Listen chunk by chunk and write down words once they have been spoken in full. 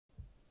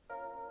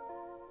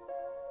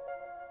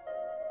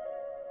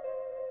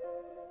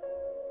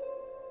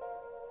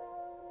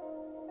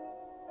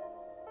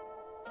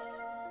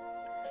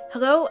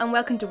Hello and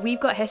welcome to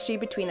We've Got History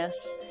Between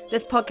Us.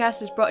 This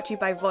podcast is brought to you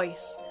by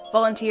Voice,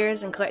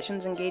 Volunteers and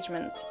Collections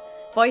Engagement.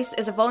 Voice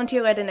is a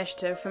volunteer-led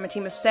initiative from a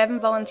team of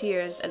 7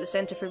 volunteers at the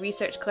Centre for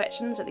Research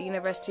Collections at the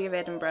University of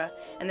Edinburgh,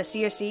 and the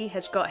CRC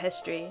has got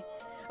history.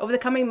 Over the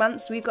coming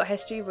months, We've Got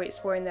History will be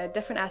exploring the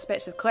different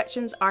aspects of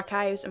collections,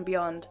 archives and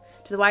beyond,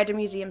 to the wider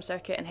museum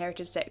circuit and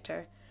heritage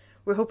sector.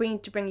 We're hoping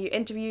to bring you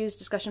interviews,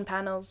 discussion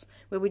panels.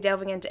 We'll be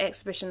delving into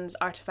exhibitions,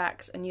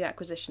 artefacts and new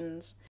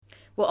acquisitions.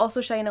 We'll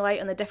also shine a light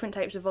on the different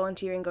types of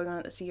volunteering going on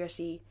at the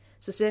CRC,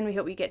 so soon we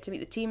hope you get to meet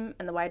the team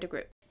and the wider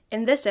group.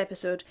 In this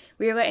episode,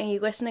 we are letting you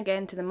listen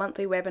again to the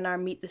monthly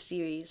webinar Meet the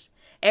Series.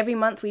 Every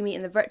month we meet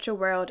in the virtual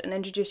world and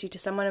introduce you to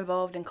someone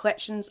involved in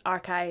collections,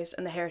 archives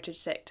and the heritage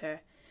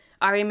sector.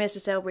 Our aim is to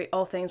celebrate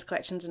all things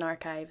collections and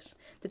archives,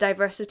 the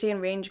diversity and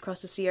range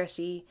across the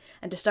CRC,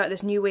 and to start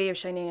this new way of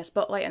shining a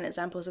spotlight on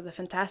examples of the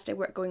fantastic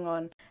work going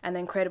on and the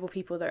incredible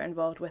people that are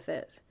involved with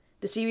it.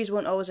 The series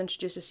won't always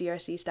introduce a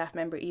CRC staff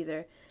member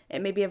either.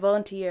 It may be a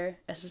volunteer,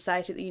 a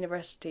society at the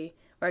university,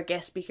 or a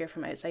guest speaker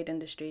from outside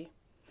industry.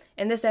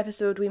 In this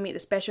episode, we meet the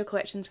Special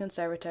Collections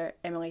Conservator,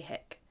 Emily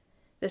Hick.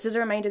 This is a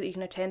reminder that you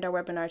can attend our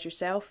webinars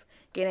yourself,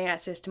 gaining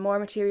access to more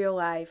material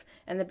live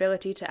and the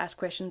ability to ask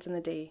questions on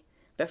the day.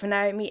 But for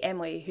now, meet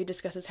Emily, who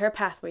discusses her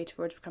pathway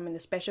towards becoming the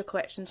Special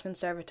Collections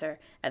Conservator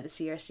at the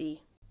CRC.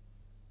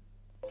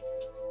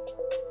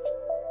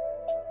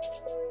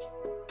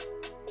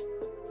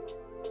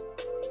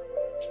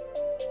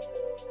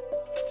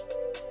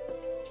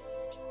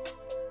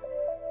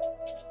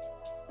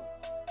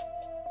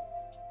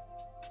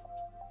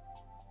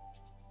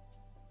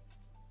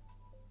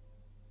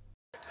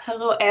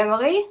 Hello,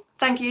 Emily.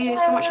 Thank you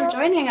so much for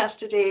joining us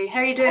today.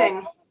 How are you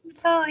doing?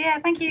 So yeah,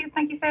 thank you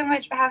so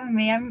much for having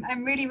me.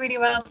 I'm really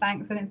well,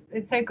 thanks, and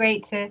it's so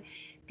great to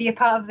be a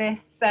part of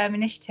this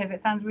initiative.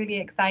 It sounds really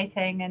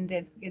exciting, and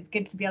it's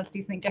good to be able to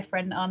do something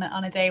different on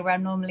a day where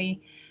I'm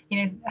normally,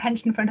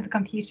 hunched in front of the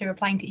computer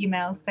replying to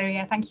emails. So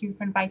yeah, thank you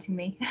for inviting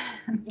me.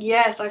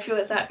 Yes, I feel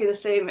exactly the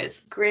same.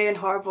 It's grey and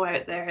horrible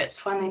out there. It's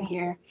fun in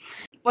here.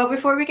 Well,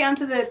 before we get on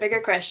to the bigger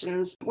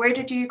questions, where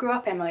did you grow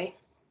up, Emily?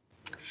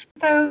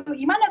 So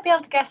you might not be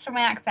able to guess from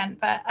my accent,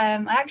 but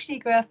I actually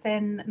grew up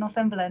in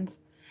Northumberland.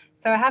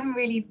 So I haven't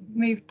really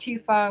moved too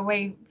far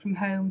away from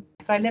home.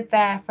 So I lived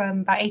there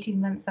from about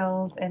 18 months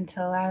old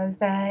until I was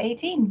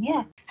 18,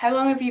 yeah. How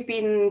long have you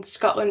been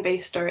Scotland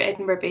based or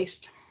Edinburgh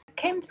based? I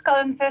came to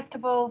Scotland first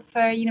of all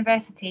for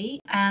university,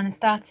 and I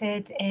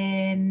started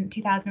in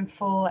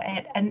 2004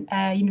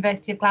 at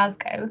University of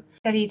Glasgow.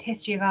 Studied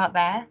history of art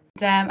there.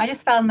 And, I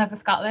just fell in love with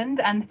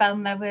Scotland and fell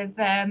in love with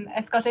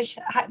a Scottish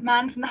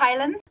man from the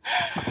Highlands.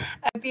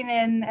 I've been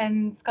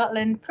in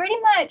Scotland pretty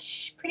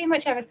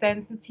much ever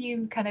since. A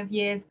few kind of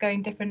years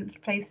going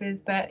different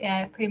places, but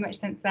yeah, pretty much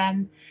since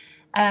then.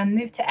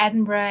 Moved to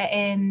Edinburgh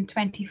in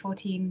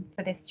 2014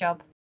 for this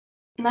job.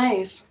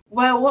 Nice.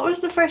 Well, what was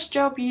the first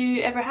job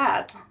you ever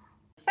had?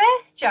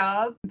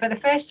 The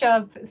first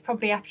job was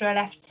probably after I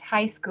left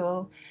high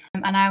school,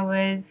 and I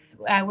was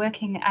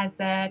working as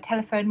a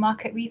telephone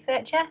market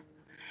researcher.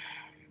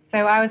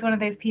 So I was one of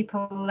those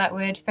people that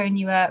would phone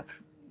you up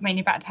when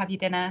you're about to have your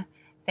dinner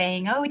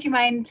saying, oh, would you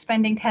mind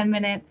spending 10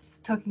 minutes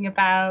talking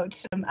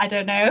about, I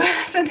don't know,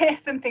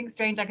 something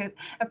strange like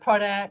a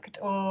product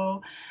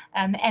or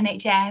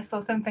NHS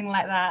or something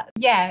like that.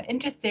 Yeah,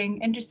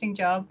 interesting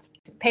job.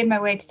 Paid my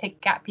way to take a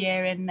gap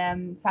year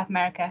in South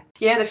America.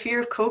 Yeah, the fear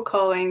of cold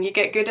calling. You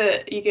get good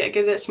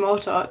at small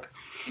talk.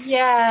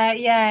 Yeah,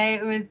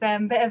 it was a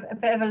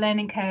bit of a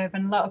learning curve,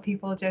 and a lot of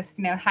people just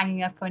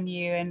hanging up on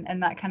you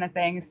and that kind of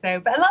thing. So,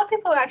 but a lot of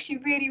people were actually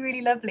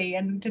really lovely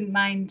and didn't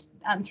mind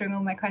answering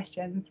all my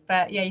questions.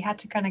 But yeah, you had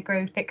to kind of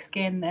grow thick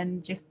skin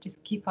and just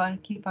keep on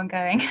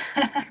going.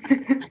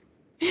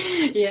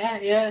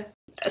 Yeah.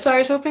 So I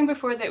was hoping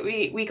before that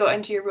we got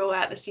into your role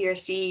at the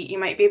CRC, you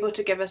might be able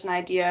to give us an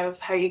idea of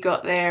how you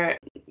got there.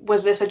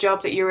 Was this a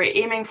job that you were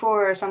aiming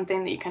for or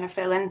something that you kind of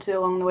fell into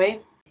along the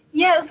way?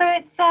 Yeah, so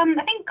it's I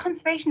think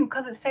conservation,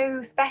 because it's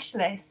so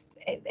specialist,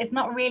 it's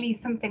not really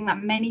something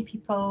that many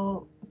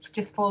people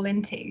just fall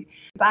into.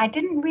 But I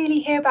didn't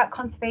really hear about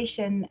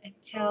conservation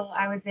until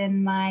I was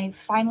in my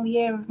final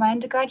year of my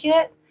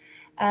undergraduate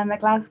at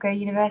Glasgow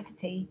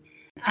University.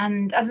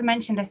 And as I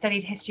mentioned, I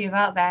studied history of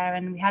art there,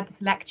 and we had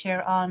this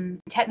lecture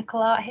on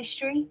technical art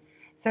history.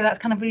 So that's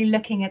kind of really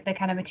looking at the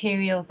kind of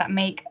materials that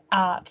make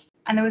art.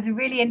 And there was a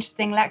really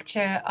interesting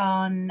lecture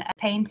on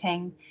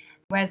painting,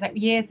 whereas like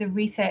years of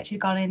research had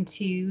gone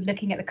into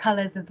looking at the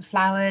colours of the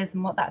flowers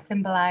and what that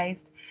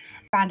symbolised.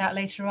 Found out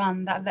later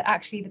on that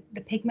actually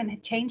the pigment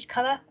had changed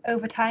colour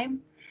over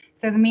time.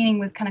 So the meaning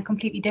was kind of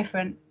completely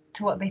different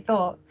to what they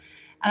thought.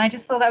 And I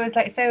just thought that was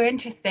like so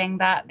interesting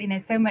that,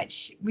 so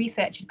much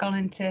research had gone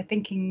into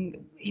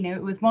thinking,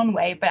 it was one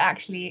way, but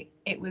actually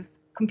it was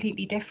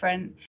completely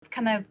different. It's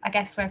kind of, I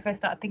guess, where I first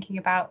started thinking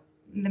about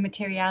the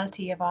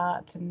materiality of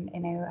art and,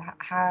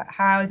 how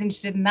I was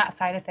interested in that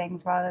side of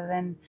things rather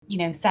than,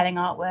 selling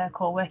artwork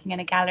or working in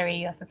a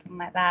gallery or something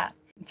like that.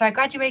 So I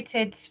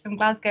graduated from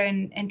Glasgow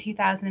in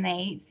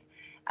 2008,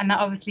 and that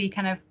obviously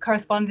kind of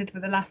corresponded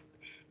with the last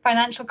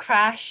financial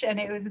crash, and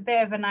it was a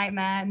bit of a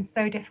nightmare and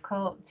so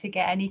difficult to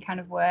get any kind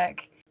of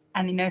work.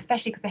 And,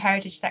 especially because the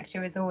heritage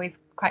sector is always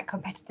quite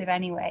competitive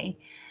anyway.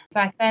 So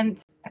I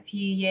spent a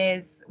few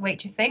years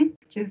waitressing,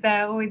 which is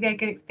always a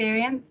good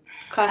experience.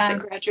 Classic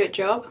graduate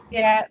job.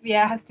 Yeah,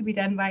 it has to be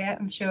done by it,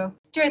 I'm sure.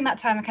 During that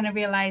time, I kind of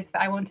realised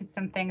that I wanted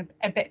something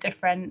a bit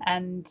different,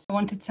 and I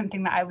wanted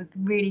something that I was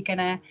really going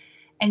to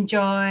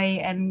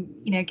enjoy and,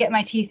 get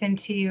my teeth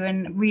into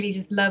and really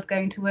just love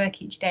going to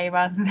work each day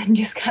rather than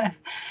just kind of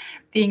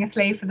being a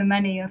slave for the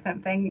money or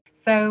something.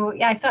 So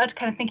I started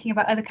kind of thinking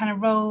about other kind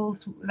of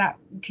roles that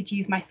could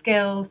use my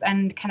skills,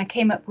 and kind of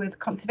came up with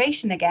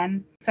conservation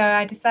again. So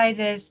I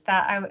decided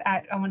that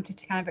I wanted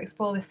to kind of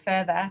explore this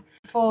further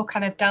before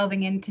kind of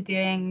delving into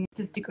doing a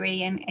master's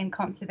degree in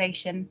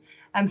conservation.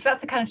 So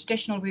that's the kind of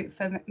traditional route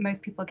for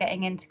most people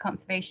getting into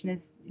conservation,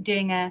 is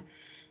doing an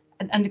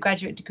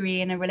undergraduate degree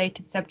in a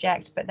related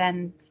subject, but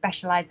then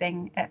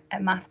specialising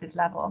at master's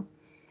level.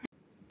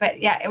 But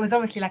it was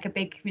obviously like a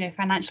big,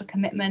 financial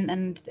commitment,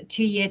 and a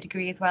 2-year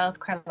degree as well is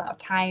quite a lot of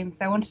time.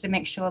 So I wanted to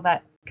make sure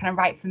that kind of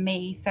right for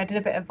me. So I did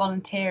a bit of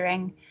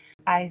volunteering.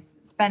 I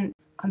spent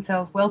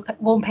conserved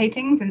wall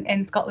paintings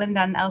in Scotland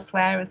and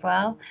elsewhere as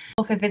well.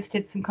 Also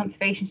visited some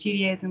conservation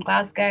studios in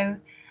Glasgow,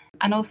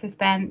 and also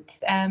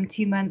spent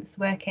 2 months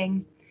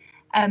working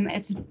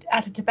at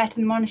a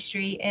Tibetan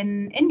monastery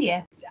in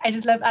India. I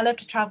love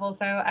to travel,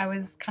 so I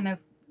was kind of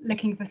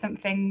looking for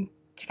something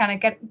to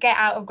kind of get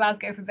out of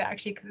Glasgow for a bit,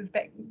 actually, because it's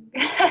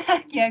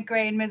a bit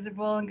grey and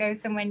miserable, and go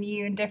somewhere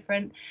new and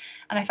different.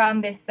 And I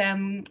found this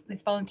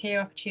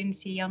volunteer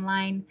opportunity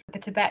online, the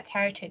Tibet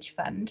Heritage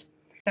Fund.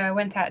 So I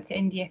went out to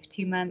India for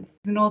 2 months,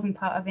 the northern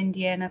part of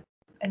India,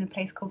 in a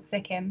place called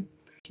Sikkim,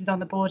 which is on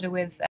the border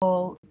with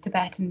all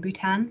Tibet and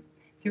Bhutan.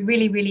 It's a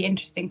really, really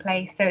interesting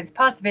place. So it's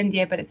part of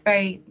India, but it's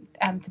very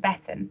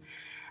Tibetan.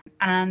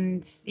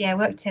 And I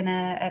worked in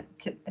a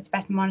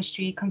Tibetan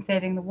monastery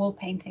conserving the wall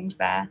paintings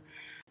there.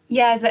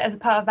 As a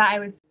part of that, I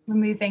was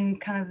removing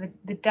kind of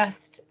the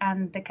dust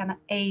and the kind of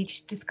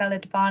aged,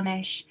 discoloured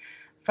varnish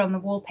from the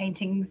wall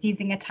paintings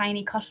using a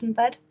tiny cotton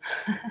bud.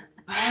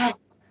 Wow.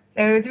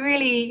 So it was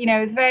really,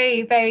 it was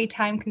very, very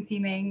time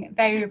consuming,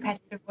 very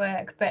repetitive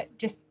work, but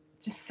just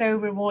so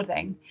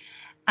rewarding.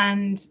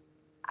 And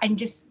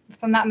just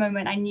from that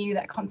moment, I knew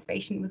that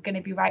conservation was going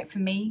to be right for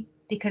me,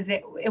 because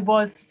it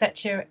was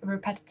such a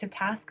repetitive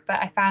task, but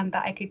I found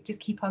that I could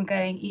just keep on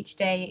going each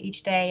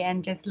day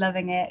and just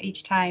loving it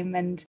each time,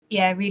 and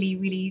really,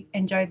 really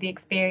enjoyed the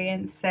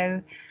experience.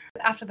 So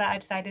after that, I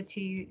decided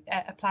to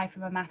apply for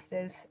my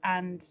master's,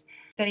 and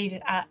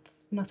studied at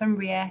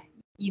Northumbria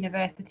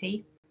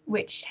University,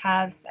 which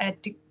has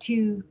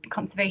 2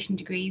 conservation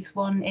degrees,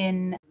 one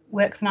in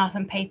works in art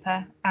and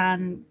paper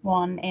and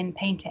one in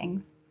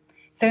paintings.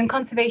 So in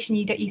conservation,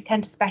 you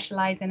tend to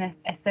specialise in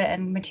a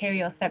certain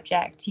material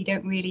subject. You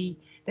don't really,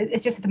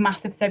 it's just a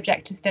massive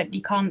subject to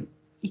study.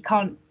 You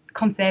can't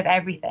conserve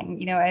everything,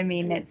 you know what I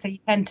mean? So you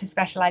tend to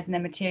specialise in a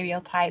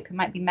material type. It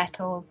might be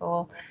metals,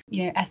 or,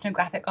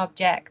 ethnographic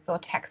objects, or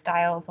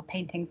textiles, or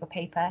paintings, or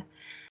paper.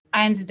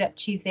 I ended up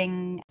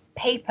choosing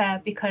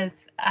paper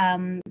because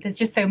there's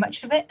just so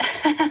much of it.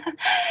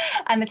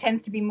 And there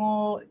tends to be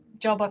more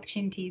job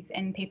opportunities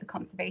in paper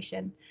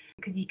conservation,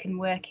 because you can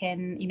work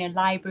in,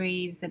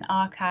 libraries and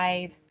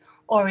archives,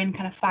 or in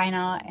kind of fine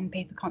art and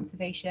paper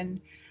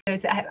conservation. So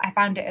I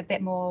found it a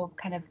bit more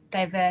kind of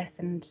diverse,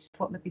 and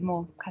thought there'd be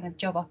more kind of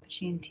job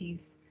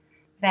opportunities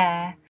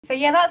there. So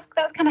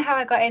that's kind of how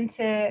I got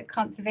into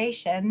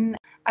conservation.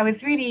 I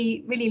was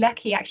really, really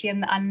lucky,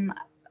 actually,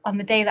 on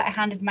the day that I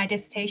handed my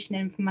dissertation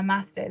in for my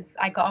master's.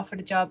 I got offered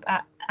a job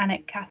at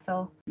Alnwick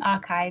Castle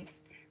Archives,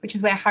 which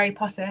is where Harry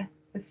Potter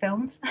was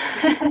filmed.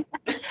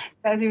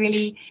 That was a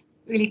really,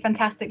 really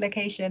fantastic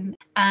location,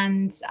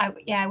 and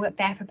I worked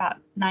there for about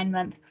 9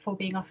 months before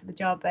being offered the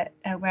job at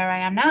where I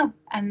am now,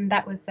 and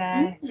that was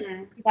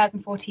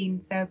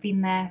 2014. So I've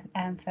been there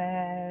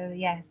for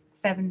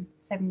 7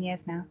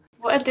 years now.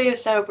 What a day of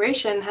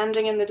celebration,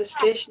 handing in the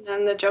dissertation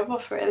and the job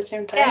offer at the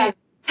same time.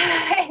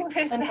 It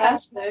was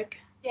fantastic.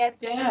 Yes,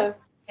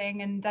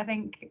 and I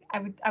think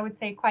I would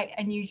say quite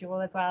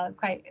unusual as well. It's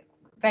quite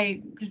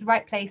very just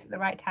right place at the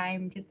right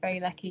time, just very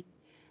lucky.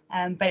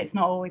 But it's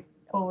not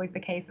always the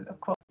case, of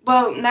course.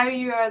 Well, now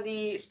you are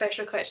the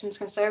Special Collections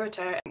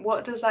Conservator.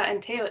 What does that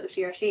entail at the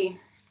CRC?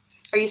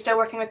 Are you still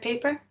working with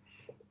paper?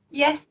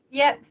 Yes,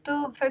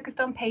 still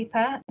focused on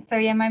paper. So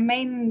my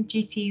main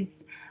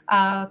duties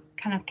are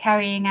kind of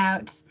carrying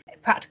out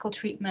practical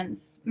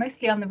treatments,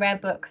 mostly on the rare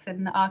books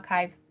and the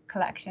archives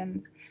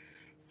collections.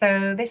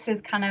 So this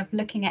is kind of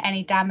looking at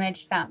any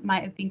damage that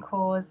might have been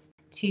caused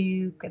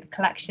to the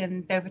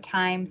collections over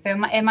time. So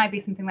it might be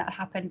something that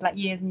happened like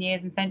years and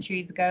years and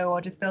centuries ago,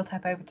 or just built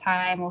up over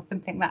time, or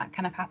something that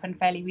kind of happened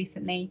fairly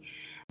recently.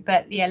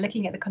 But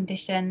looking at the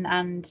condition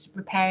and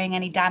repairing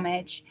any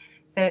damage,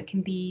 so it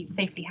can be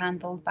safely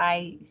handled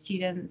by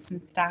students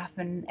and staff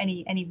and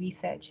any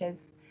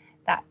researchers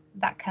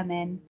that come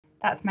in.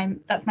 That's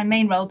my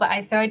main role. But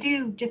I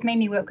do just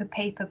mainly work with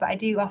paper, but I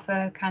do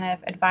offer kind of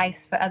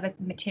advice for other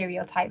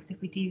material types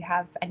if we do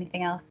have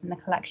anything else in the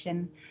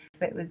collection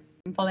if it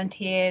was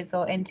volunteers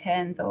or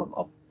interns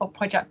or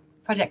project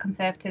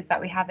conservators that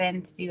we have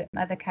in to do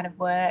other kind of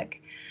work.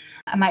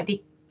 I might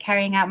be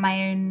carrying out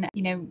my own,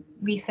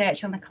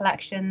 research on the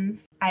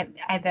collections,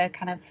 either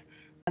kind of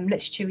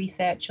literature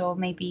research or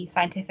maybe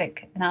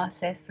scientific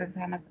analysis with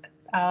kind of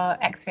our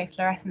X-ray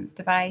fluorescence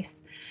device.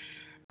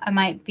 I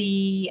might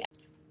be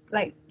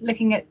like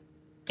looking at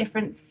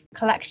different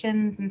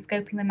collections and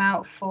scoping them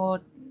out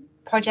for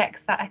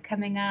projects that are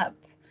coming up.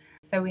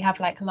 So we have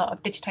like a lot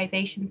of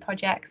digitization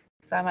projects.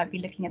 So I might be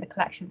looking at the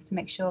collections to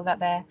make sure that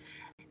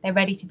they're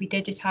ready to be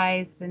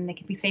digitized and they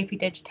can be safely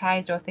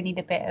digitized, or if they need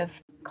a bit of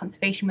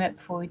conservation work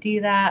before we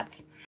do that.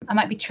 I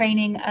might be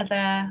training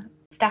other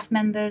staff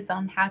members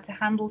on how to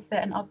handle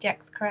certain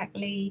objects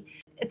correctly.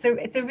 It's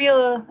a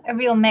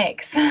real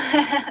mix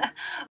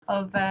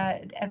of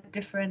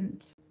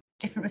different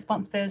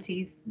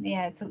responsibilities.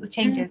 Yeah, it sort of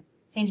changes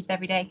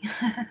every day.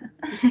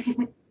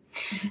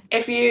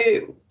 If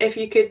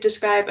you could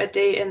describe a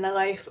day in the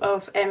life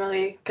of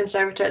Emily,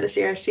 conservator at the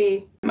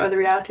CRC, or the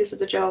realities of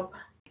the job.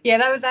 Yeah,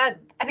 that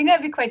I think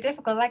that'd be quite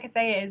difficult. Like I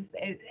say,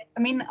 I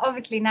mean,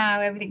 obviously now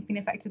everything's been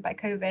affected by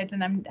COVID,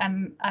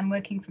 and I'm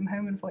working from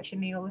home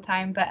unfortunately all the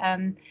time. But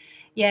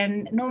yeah,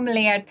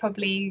 normally I'd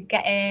probably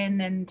get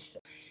in and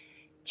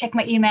check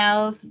my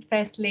emails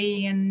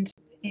firstly, and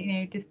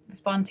just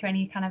respond to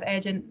any kind of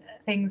urgent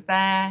things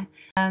there.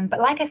 But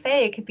like I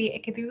say, it could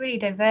be really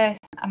diverse.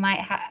 I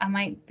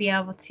might be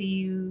able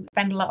to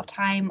spend a lot of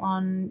time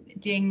on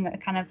doing a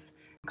kind of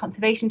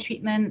conservation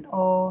treatment,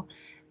 or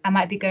I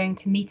might be going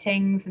to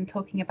meetings and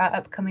talking about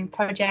upcoming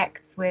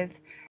projects with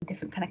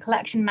different kind of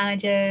collection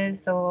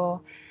managers, or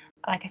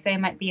like I say, I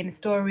might be in the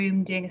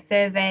storeroom doing a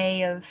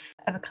survey of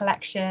a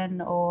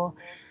collection. Or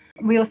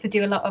we also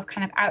do a lot of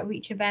kind of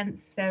outreach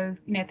events, so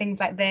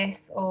things like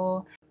this,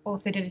 or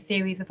also did a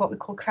series of what we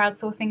call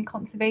crowdsourcing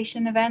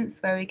conservation events,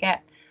 where we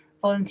get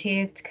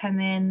volunteers to come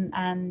in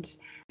and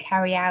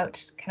carry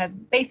out kind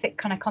of basic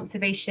kind of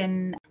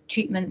conservation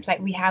treatments like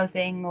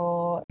rehousing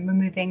or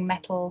removing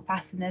metal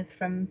fasteners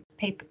from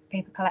paper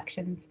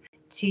collections,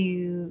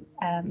 to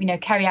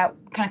carry out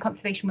kind of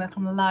conservation work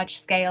on a large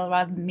scale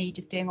rather than me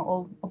just doing it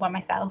all by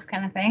myself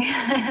kind of thing.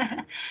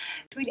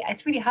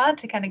 It's really hard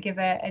to kind of give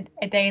a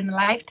day in the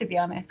life, to be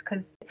honest,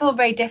 because it's all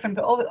very different,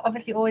 but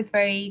obviously always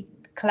very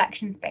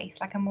collections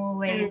based. Like I'm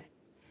always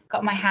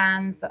got my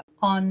hands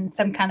on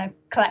some kind of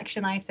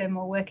collection item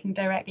or working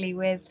directly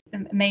with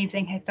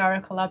amazing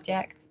historical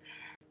objects.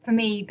 For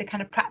me, the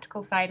kind of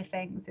practical side of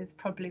things is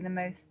probably the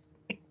most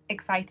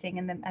exciting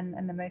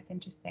and the most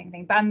interesting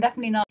thing. But I'm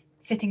definitely not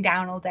sitting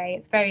down all day.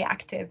 It's very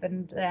active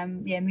and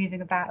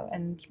moving about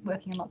and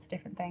working on lots of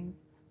different things.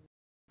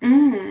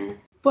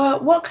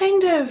 Well, what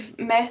kind of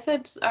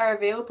methods are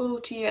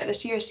available to you at the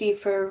CRC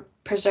for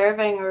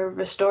preserving or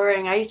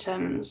restoring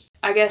items?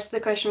 I guess the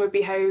question would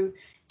be, how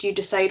do you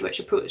decide which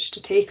approach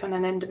to take on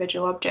an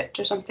individual object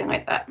or something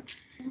like that?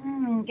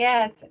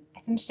 Yeah, it's an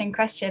interesting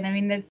question. I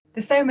mean,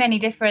 there's so many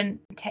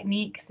different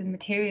techniques and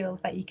materials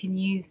that you can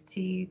use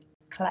to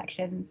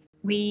collections.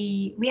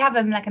 We have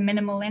like a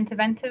minimal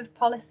interventive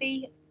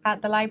policy at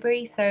the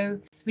library, so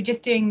we're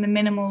just doing the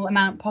minimal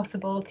amount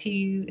possible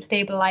to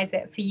stabilize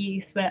it for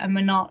use, and we're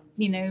not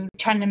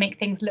trying to make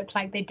things look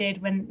like they did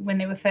when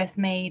they were first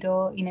made,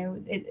 or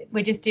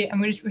we're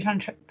trying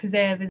to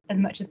preserve as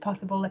much as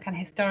possible the kind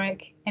of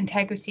historic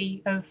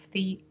integrity of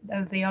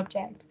the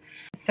object.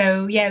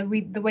 So yeah,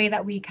 the way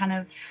that we kind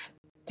of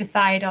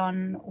decide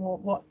on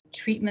what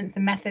treatments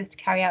and methods to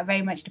carry out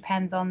very much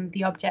depends on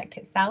the object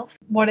itself,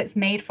 what it's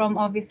made from,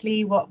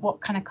 obviously,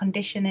 what kind of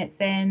condition it's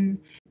in,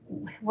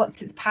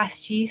 what's its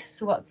past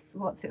use, what's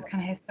its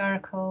kind of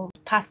historical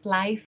past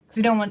life. So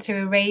we don't want to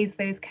erase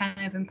those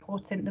kind of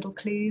important little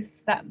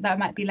clues that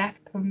might be left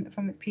from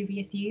its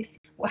previous use.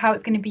 How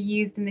it's going to be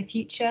used in the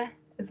future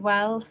as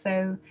well.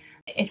 So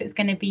if it's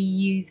going to be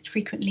used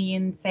frequently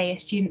in, say, a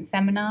student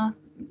seminar,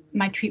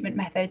 my treatment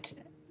method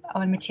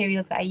or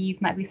materials that I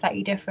use might be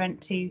slightly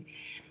different to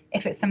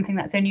if it's something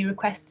that's only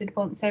requested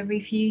once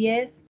every few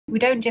years. We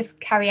don't just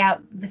carry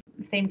out the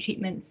same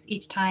treatments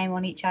each time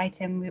on each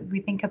item. We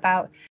think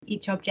about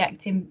each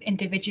object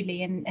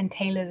individually and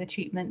tailor the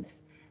treatments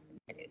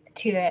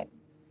to it.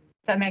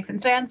 Does that make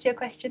sense? Did I answer your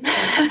question?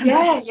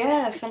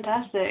 Yeah,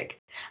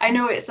 fantastic. I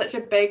know it's such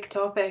a big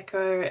topic,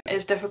 or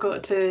it's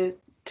difficult to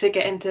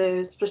get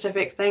into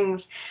specific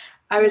things.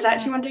 I was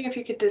actually wondering if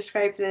you could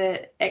describe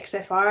the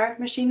XFR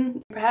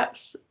machine,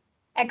 perhaps?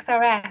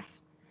 XRF.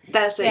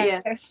 That's it,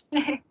 yes.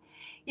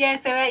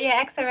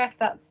 XRF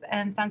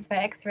stands for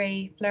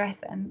X-ray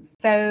fluorescence.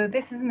 So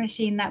this is a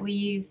machine that we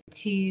use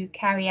to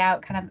carry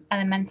out kind of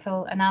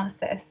elemental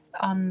analysis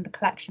on the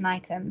collection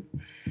items.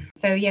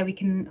 So yeah, we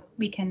can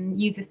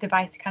use this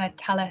device to kind of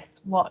tell us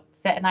what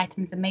certain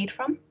items are made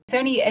from. It's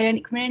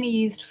only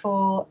used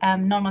for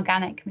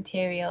non-organic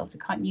materials. We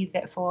can't use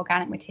it for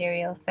organic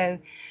materials. So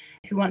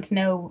if we want to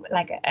know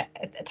like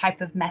a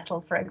type of metal,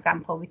 for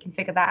example, we can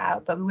figure that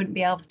out, but we wouldn't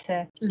be able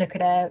to look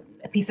at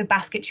a piece of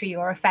basketry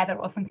or a feather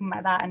or something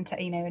like that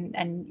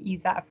and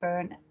use that for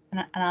an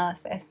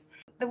analysis.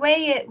 the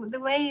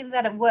way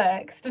that it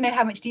works, I don't know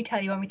how much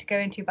detail you want me to go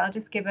into, but I'll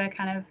just give a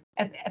kind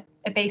of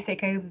a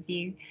basic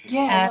overview.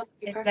 Yeah, that'd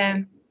be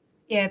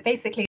perfect.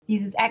 Basically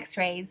uses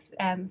X-rays.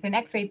 So an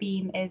X-ray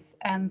beam is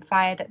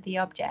fired at the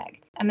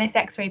object, and this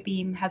X-ray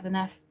beam has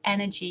enough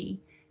energy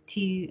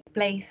to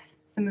displace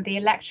some of the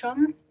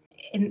electrons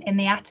in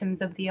the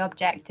atoms of the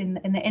object, in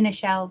the inner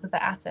shells of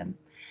the atom.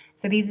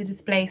 So these are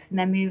displaced and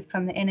then moved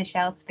from the inner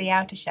shells to the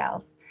outer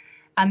shells.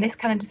 And this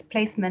kind of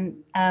displacement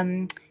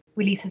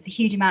releases a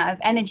huge amount of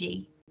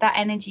energy. That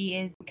energy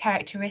is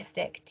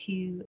characteristic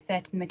to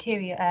certain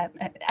material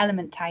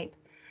element type.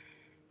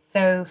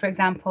 So, for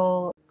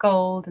example,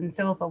 gold and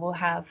silver will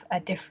have a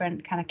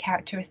different kind of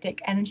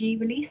characteristic energy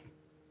release.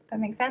 If that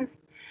makes sense.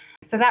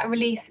 So that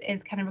release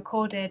is kind of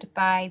recorded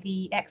by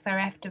the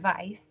XRF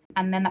device,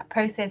 and then that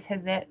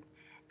processes it,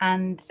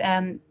 and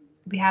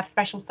we have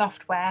special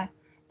software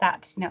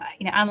that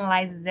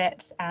analyzes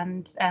it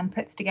and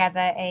puts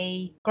together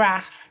a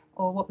graph,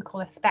 or what we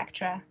call a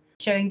spectra,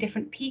 showing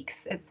different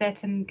peaks at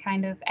certain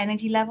kind of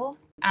energy levels,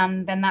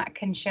 and then that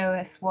can show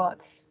us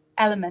what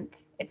element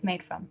it's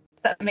made from.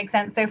 Does that make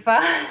sense so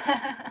far?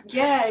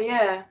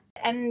 Yeah.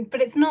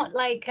 But it's not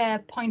like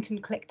a point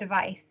and click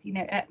device,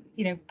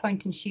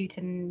 point and shoot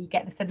and you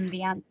get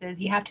suddenly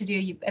answers. You have to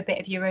do a bit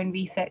of your own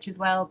research as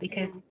well,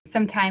 because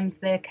sometimes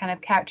the kind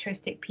of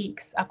characteristic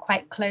peaks are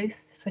quite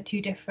close for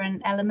two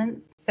different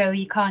elements. So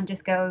you can't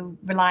just go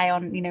rely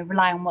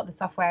on what the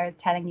software is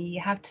telling you.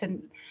 You have to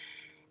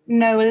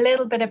know a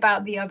little bit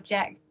about the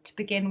object to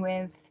begin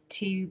with,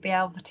 to be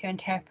able to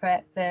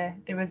interpret the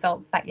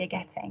results that you're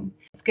getting.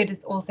 It's good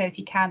as also, if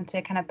you can,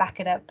 to kind of back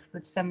it up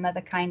with some other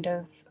kind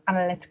of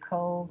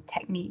analytical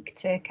technique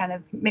to kind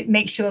of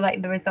make sure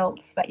that the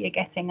results that you're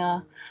getting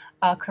are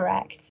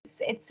correct.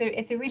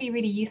 It's a really,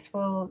 really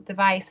useful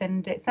device,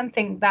 and it's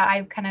something that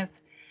I've kind of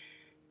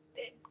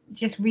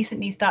just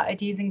recently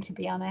started using, to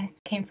be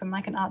honest. Came from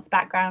like an arts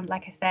background,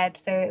 like I said,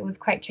 so it was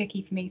quite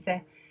tricky for me to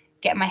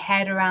get my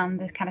head around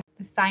the kind of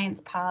the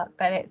science part,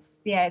 but it's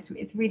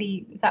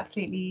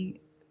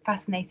absolutely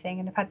fascinating,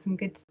 and I've had some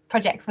good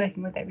projects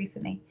working with it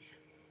recently.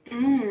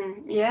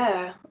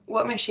 Yeah,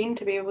 what a machine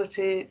to be able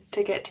to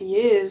get to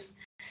use.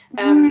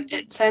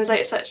 It sounds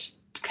like such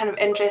kind of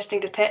interesting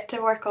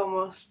detective work,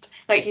 almost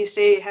like you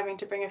say, having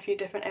to bring a few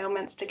different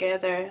elements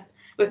together,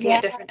 looking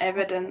at different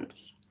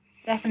evidence.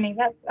 Definitely,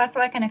 that's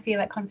what I kind of feel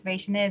like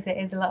conservation is. It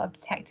is a lot of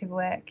detective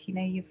work.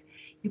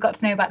 You've got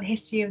to know about the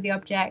history of the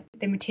object,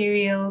 the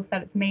materials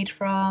that it's made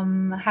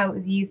from, how it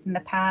was used in the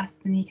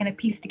past, and you kind of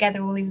piece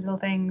together all these little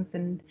things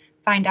and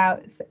find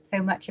out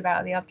so much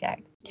about the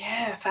object.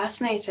 Yeah,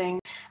 fascinating.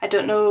 I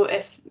don't know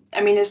is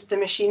the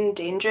machine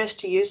dangerous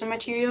to use the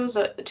materials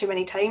too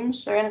many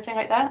times or anything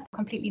like that?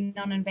 Completely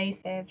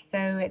non-invasive, so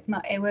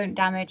it won't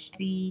damage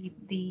the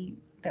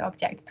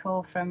object at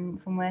all from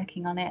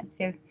working on it.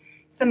 So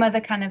some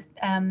other kind of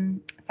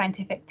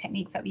scientific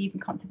techniques that we use in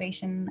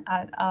conservation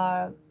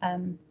are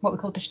what we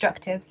call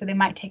destructive. So they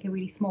might take a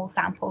really small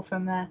sample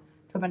from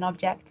an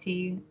object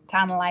to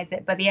analyze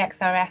it, but the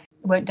XRF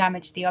won't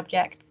damage the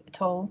object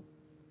at all.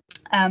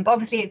 But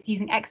obviously it's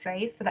using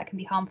X-rays, so that can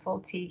be harmful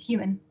to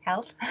human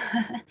health.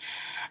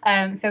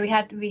 So we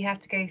have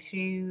to go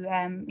through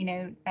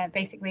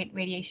basic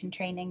radiation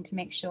training to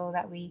make sure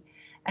that we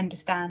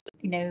understand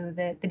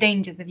the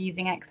dangers of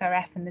using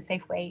XRF and the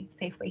safe way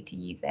to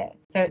use it.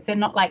 So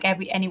not like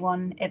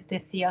anyone at the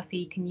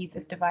CRC can use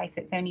this device.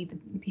 It's only the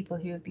people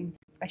who have been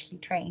specially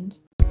trained.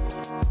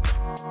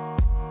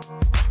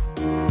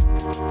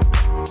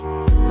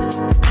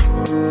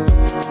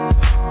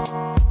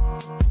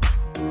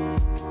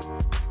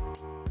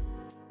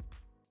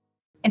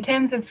 In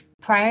terms of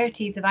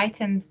priorities of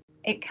items,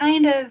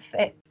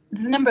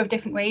 there's a number of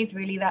different ways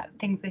really that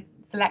things are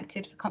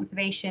selected for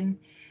conservation.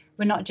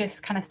 We're not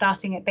just kind of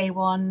starting at bay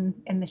one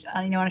on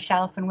a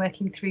shelf and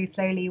working through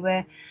slowly.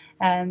 We're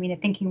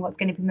thinking what's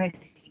going to be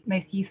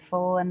most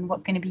useful and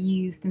what's going to be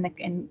used in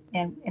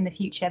the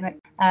future.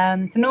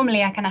 So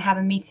normally I kind of have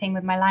a meeting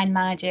with my line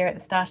manager at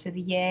the start of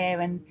the year,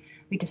 and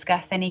we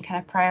discuss any kind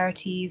of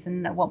priorities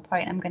and at what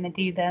point I'm going to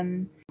do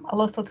them.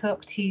 I'll also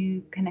talk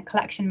to kind of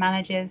collection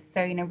managers,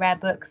 so rare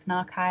books and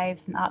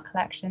archives and art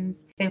collections.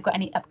 If they've got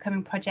any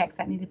upcoming projects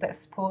that need a bit of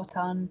support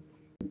on,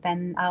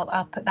 then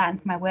I'll put that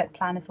into my work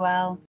plan as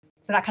well.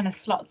 So that kind of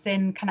slots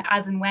in kind of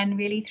as and when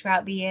really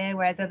throughout the year,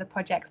 whereas other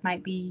projects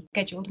might be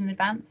scheduled in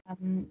advance.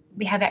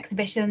 We have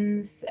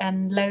exhibitions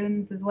and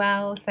loans as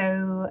well,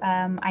 so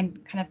I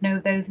kind of know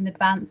those in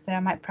advance, so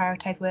I might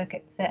prioritise work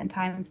at certain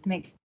times to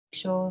make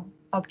sure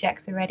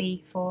objects are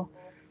ready for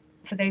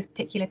those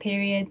particular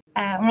periods.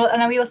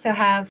 And we also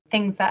have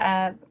things that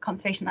are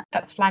conservation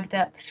that's flagged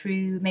up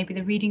through maybe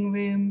the reading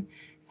room.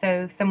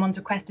 So someone's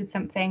requested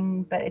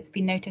something, but it's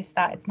been noticed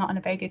that it's not in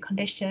a very good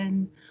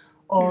condition,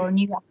 or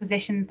new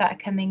acquisitions that are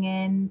coming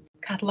in.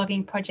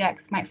 Cataloguing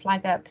projects might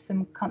flag up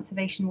some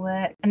conservation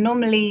work. And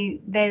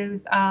normally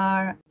those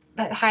are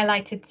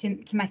highlighted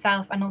to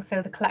myself and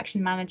also the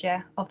collection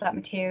manager of that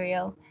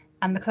material.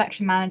 and the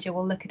collection manager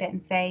will look at it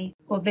and say,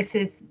 well, this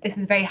is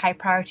very high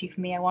priority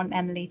for me. I want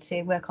Emily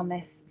to work on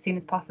this as soon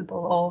as possible,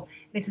 or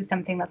this is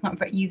something that's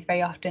not used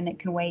very often, it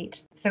can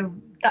wait. So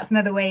that's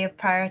another way of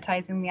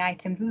prioritizing the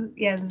items.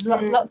 Yeah, there's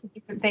lots of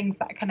different things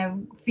that kind of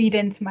feed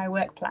into my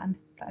work plan,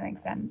 if that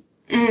makes sense.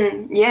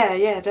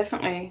 Yeah,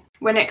 definitely.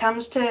 When it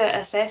comes to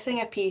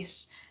assessing a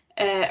piece,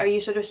 are you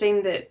sort of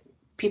saying that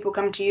people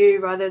come to you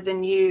rather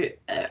than you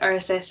are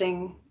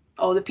assessing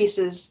all the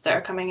pieces that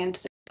are coming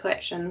into the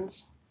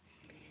collections?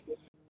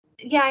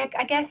 Yeah,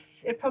 I guess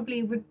it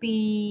probably would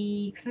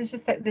be, because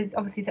there's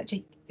obviously such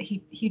a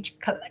huge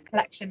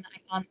collection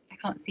that I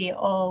can't see it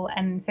all,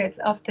 and so it's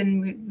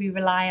often we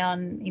rely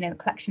on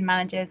collection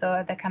managers or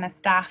other kind of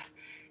staff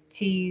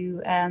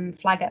to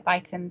flag up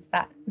items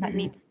that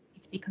need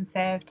to be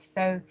conserved.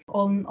 So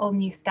all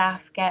new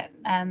staff get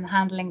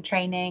handling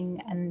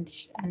training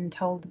and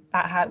told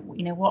about how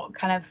what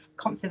kind of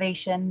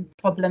conservation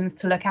problems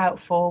to look out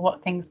for,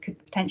 what things could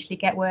potentially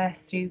get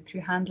worse through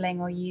handling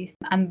or use.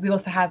 And we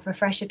also have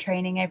refresher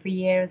training every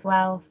year as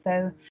well.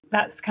 So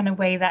that's kind of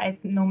way that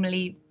it's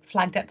normally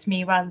flagged up to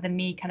me, rather than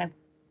me kind of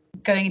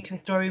going into a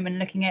storeroom and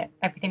looking at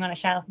everything on a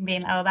shelf and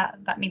being, oh,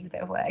 that needs a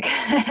bit of work.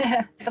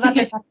 But that's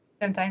okay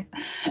sometimes.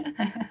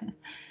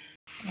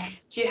 Yeah.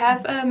 Do you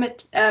have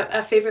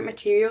a favourite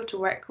material to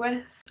work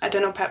with? I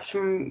don't know, perhaps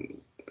from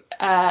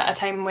a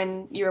time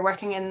when you were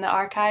working in the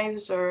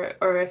archives, or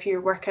if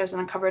your work has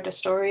uncovered a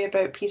story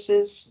about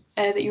pieces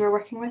that you were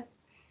working with?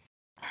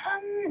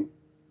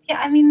 Yeah,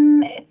 I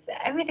mean,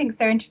 everything's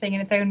so interesting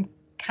in its own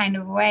kind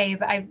of way,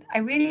 but I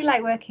really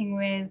like working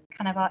with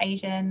kind of our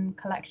Asian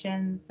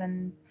collections,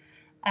 and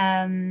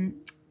I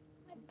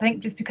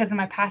think just because of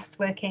my past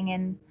working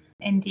in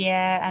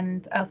India,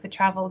 and also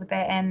travelled a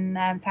bit in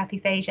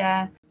Southeast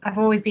Asia, I've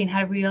always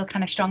had a real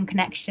kind of strong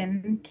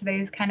connection to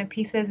those kind of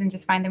pieces, and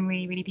just find them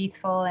really, really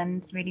beautiful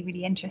and really,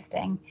 really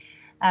interesting.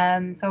 So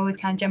I always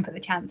kind of jump at the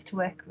chance to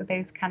work with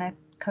those kind of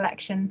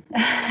collection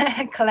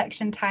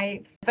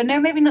types. But no,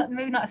 maybe not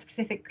a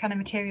specific kind of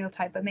material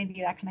type, but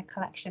maybe that kind of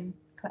collection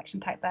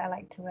type that I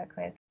like to work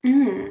with.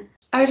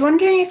 I was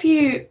wondering if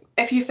you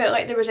felt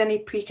like there was any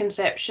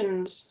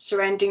preconceptions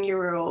surrounding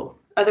your role.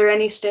 Are there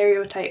any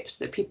stereotypes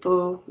that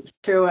people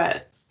throw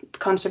at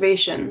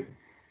conservation?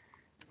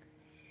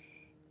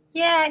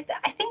 Yeah,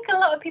 I think a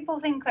lot of people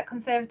think that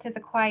conservators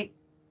are quite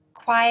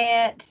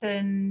quiet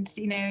and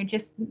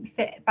just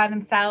sit by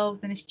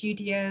themselves in a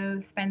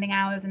studio, spending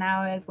hours and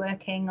hours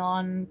working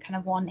on kind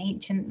of one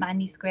ancient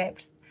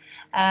manuscript.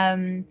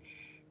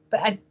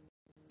 But I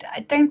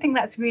don't think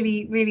that's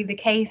really the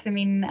case. I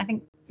mean, I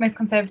think most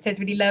conservators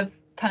really love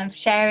kind of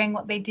sharing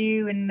what they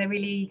do, and they're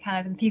really kind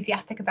of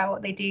enthusiastic about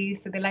what they do,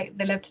 so they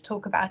love to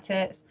talk about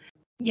it.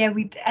 Yeah,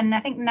 and I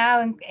think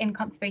now in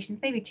conservation,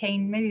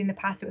 maybe in the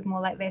past it was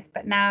more like this,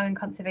 but now in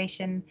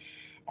conservation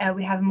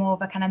we have more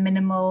of a kind of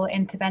minimal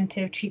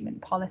interventive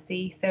treatment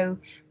policy. So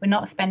we're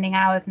not spending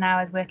hours and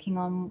hours working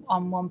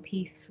on one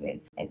piece.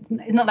 It's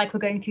not like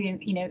we're going through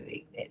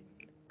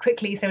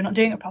quickly, so we're not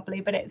doing it properly,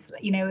 but it's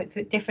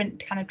with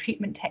different kind of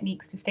treatment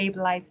techniques to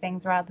stabilize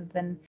things rather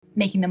than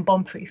making them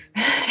bomb proof.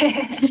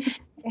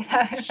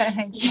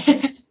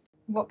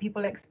 What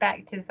people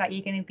expect is that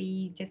you're going to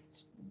be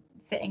just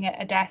sitting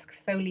at a desk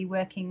solely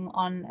working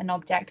on an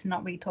object and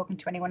not really talking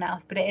to anyone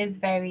else, but it is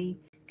very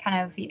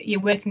kind of,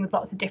 you're working with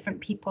lots of different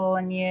people,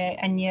 and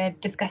you're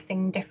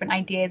discussing different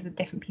ideas with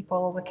different people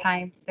all the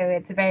time, so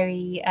it's a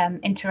very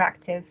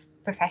interactive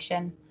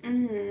profession.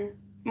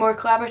 More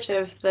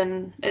collaborative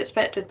than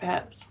expected,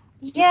 perhaps.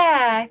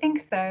 Yeah, I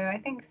think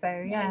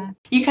so, yeah.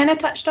 You kind of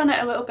touched on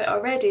it a little bit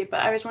already, but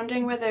I was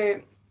wondering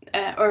whether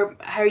or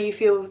how you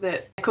feel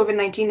that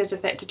COVID-19 has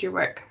affected your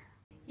work.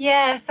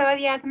 Yeah, so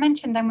as I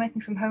mentioned, I'm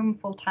working from home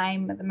full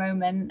time at the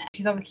moment, which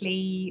is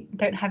obviously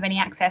don't have any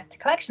access to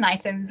collection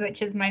items,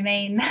 which is my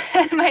main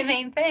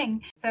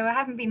thing. So I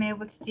haven't been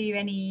able to do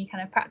any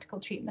kind of practical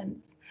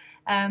treatments.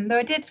 Though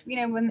I did,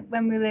 when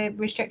the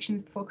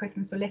restrictions before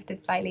Christmas were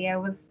lifted slightly, I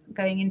was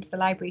going into the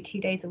library 2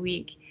 days a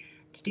week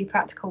to do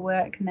practical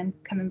work, and then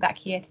coming back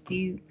here to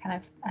do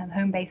kind of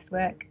home-based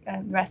work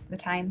the rest of the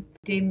time,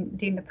 doing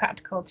the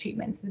practical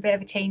treatments. It's a bit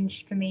of a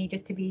change for me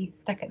just to be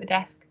stuck at the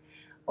desk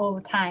all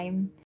the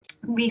time.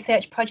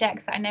 Research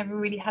projects that I never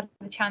really had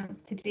the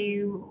chance to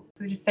do.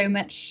 There's just so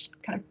much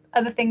kind of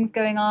other things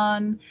going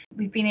on.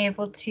 We've been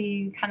able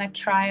to kind of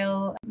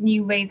trial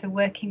new ways of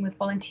working with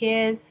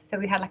volunteers. So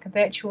we had like a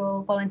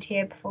virtual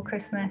volunteer before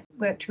Christmas,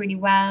 worked really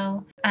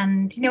well.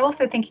 And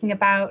also thinking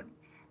about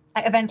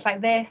events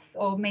like this,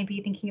 or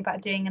maybe thinking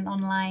about doing an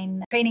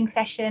online training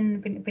session.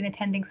 Been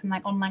attending some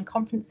like online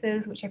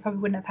conferences, which I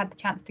probably wouldn't have had the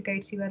chance to go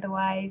to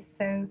otherwise.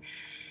 So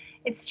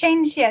it's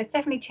changed. Yeah, it's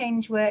definitely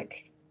changed work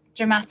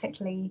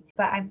dramatically,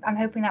 but I'm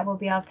hoping that we'll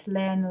be able to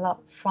learn a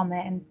lot from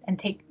it and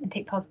take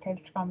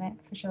positives from it,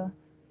 for sure.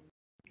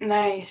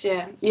 Nice.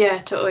 Yeah,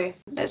 totally.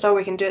 That's all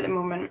we can do at the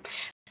moment.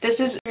 This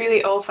is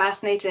really all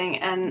fascinating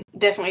and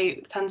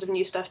definitely tons of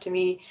new stuff to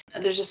me.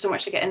 There's just so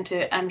much to get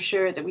into. I'm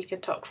sure that we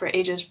could talk for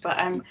ages, but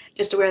I'm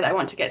just aware that I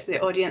want to get to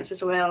the audience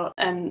as well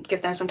and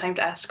give them some time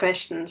to ask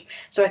questions.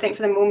 So I think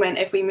for the moment,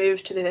 if we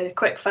move to the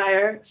quick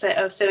fire set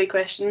of silly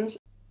questions.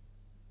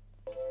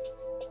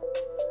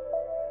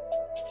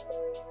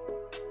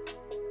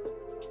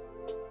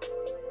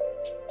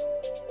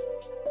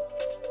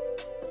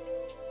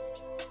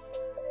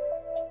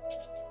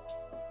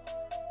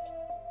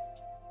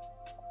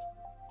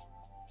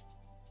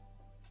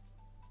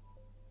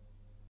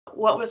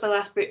 What was the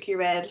last book you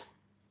read?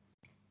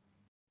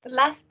 The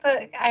last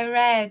book I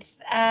read,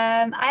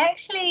 I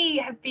actually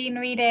have been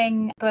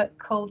reading a book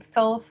called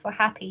Solve for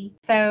Happy.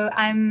 So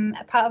I'm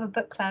a part of a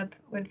book club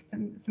with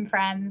some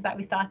friends that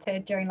we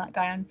started during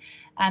lockdown.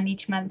 And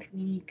each month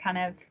we kind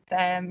of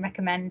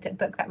recommend a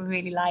book that we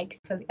really like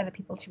for other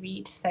people to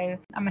read. So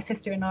my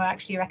sister-in-law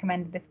actually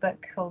recommended this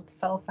book called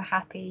Solve for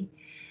Happy.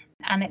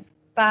 And it's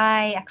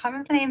by, I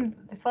can't remember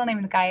the full name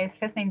of the guy. His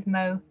first name's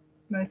Mo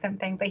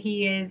something, but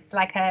he is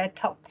like a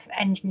top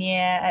engineer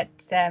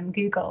at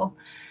Google.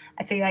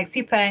 So like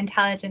super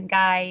intelligent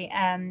guy,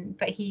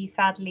 but he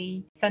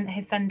sadly,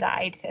 his son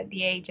died at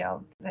the age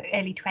of the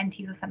early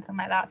 20s or something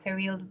like that. So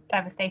real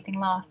devastating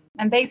loss.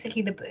 And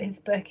basically his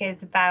book is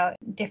about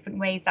different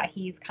ways that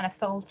he's kind of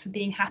solved for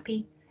being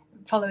happy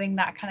following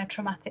that kind of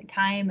traumatic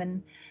time,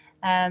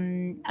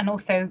 and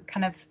also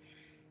kind of,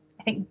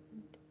 I think,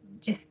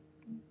 just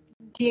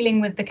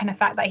dealing with the kind of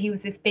fact that he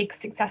was this big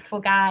successful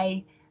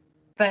guy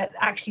but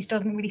actually still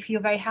didn't really feel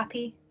very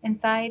happy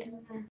inside.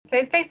 So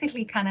it's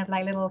basically kind of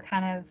like little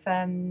kind of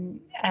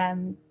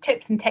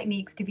tips and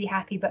techniques to be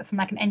happy, but from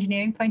like an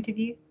engineering point of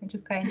view, which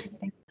is quite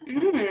interesting.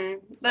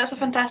 That's a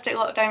fantastic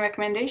lockdown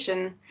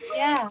recommendation.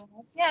 Yeah,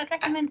 I'd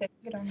recommend it.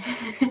 Good on.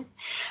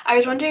 I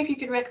was wondering if you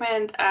could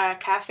recommend a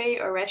cafe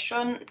or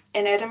restaurant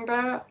in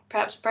Edinburgh,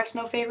 perhaps a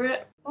personal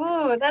favourite.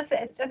 Oh,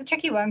 that's a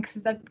tricky one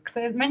because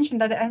I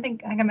mentioned that I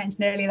think I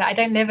mentioned earlier that I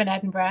don't live in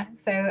Edinburgh,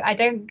 so I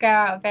don't go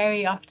out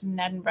very often in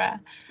Edinburgh.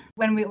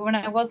 When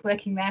I was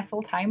working there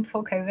full time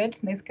before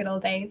COVID, in those good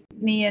old days,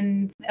 me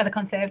and other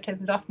conservators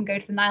would often go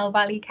to the Nile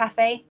Valley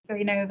Cafe, so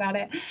you know about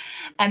it,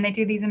 and they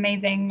do these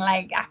amazing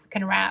like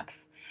African wraps,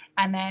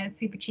 and they're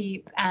super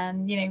cheap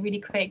and really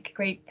quick,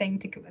 great thing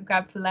to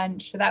grab for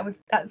lunch. So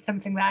that's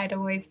something that I'd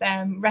always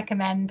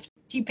recommend.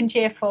 Cheap and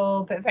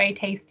cheerful, but very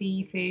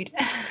tasty food.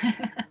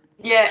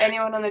 Yeah,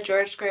 anyone on the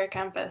George Square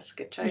campus,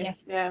 good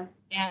choice. Yeah.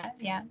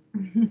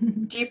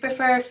 Do you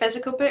prefer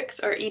physical books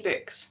or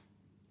ebooks?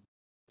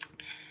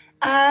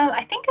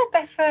 I think I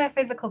prefer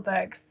physical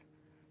books.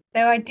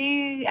 So I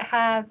do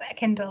have a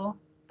Kindle,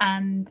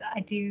 and I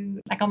do,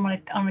 like,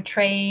 on a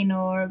train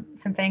or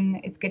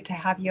something, it's good to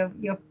have your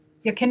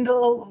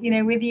Kindle,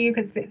 with you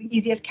because it's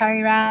easier to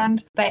carry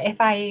around. But if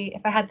I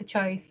had the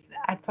choice,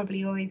 I'd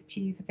probably always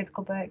choose a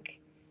physical book,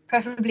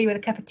 preferably with a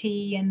cup of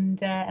tea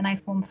and a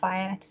nice warm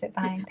fire to sit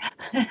behind.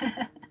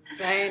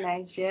 Very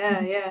nice,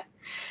 yeah.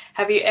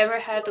 Have you ever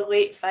had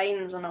late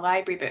fines on a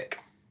library book?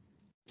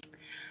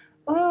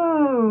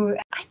 Oh,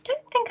 I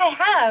don't think I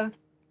have,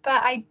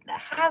 but I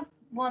have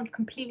once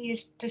completely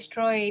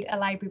destroyed a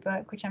library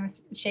book, which I'm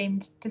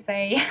ashamed to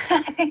say.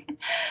 I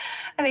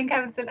think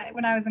I was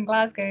when I was in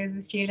Glasgow as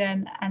a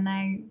student, and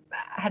I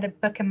had a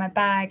book in my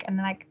bag, and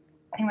I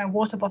think my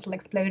water bottle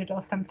exploded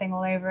or something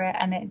all over it,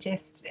 and it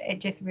just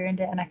ruined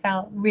it, and I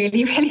felt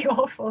really, really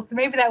awful. So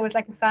maybe that was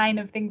like a sign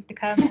of things to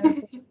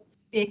come.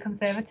 Be a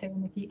conservator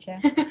in the future.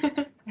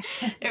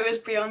 It was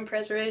beyond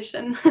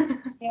preservation.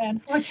 Yeah,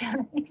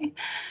 unfortunately.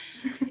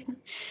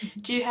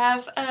 Do you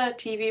have a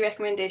TV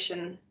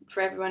recommendation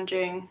for everyone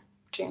during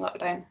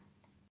lockdown?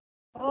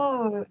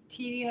 Oh,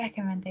 TV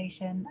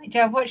recommendation.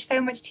 I've watched so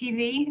much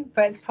TV,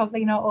 but it's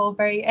probably not all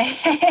very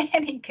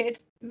any good.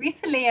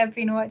 Recently, I've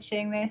been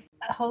watching this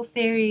whole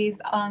series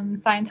on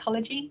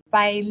Scientology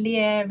by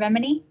Leah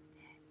Remini.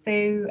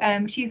 So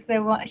she's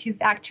the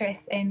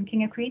actress in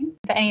King of Queens.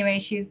 But anyway,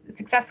 she's a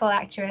successful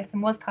actress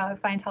and was part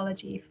of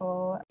Scientology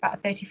for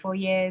about 34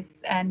 years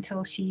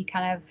until she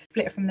kind of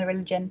split from the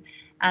religion,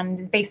 and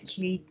is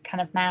basically kind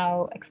of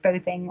now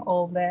exposing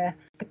all the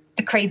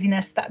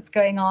craziness that's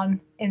going on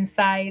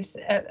inside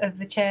of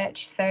the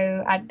church.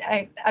 So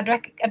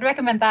I'd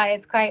recommend that.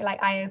 It's quite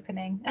like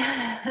eye-opening.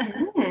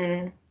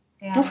 Yeah.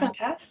 Oh,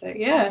 fantastic!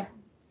 Yeah.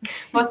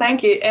 Well,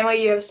 thank you, Emma.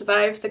 You have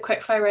survived the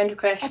quickfire round of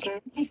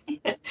questions.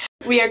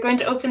 We are going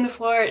to open the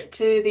floor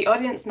to the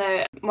audience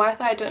now.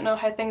 Martha, I don't know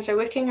how things are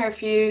looking, or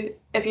if you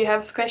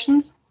have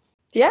questions.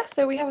 Yeah,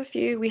 so we have a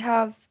few. We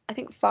have, I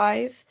think,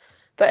 5.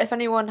 But if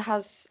anyone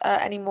has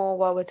any more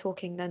while we're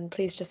talking, then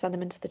please just send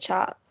them into the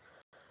chat.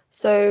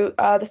 So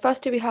the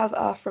first 2 we have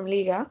are from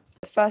Liga.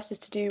 The first is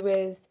to do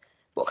with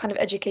what kind of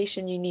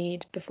education you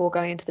need before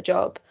going into the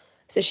job.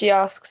 So she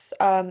asks,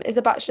 is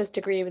a bachelor's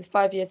degree with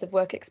 5 years of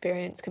work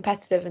experience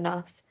competitive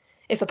enough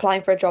if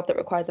applying for a job that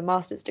requires a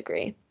master's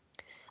degree?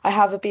 I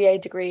have a BA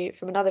degree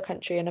from another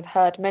country and have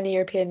heard many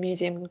European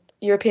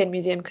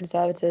museum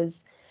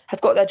conservators have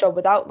got their job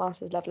without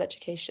master's level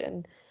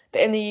education,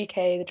 but in the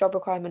UK, the job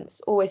requirements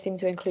always seem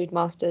to include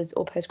master's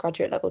or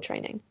postgraduate level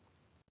training.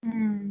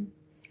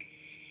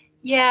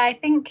 Yeah, I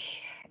think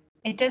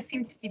it does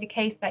seem to be the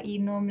case that you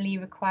normally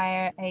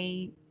require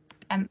a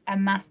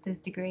master's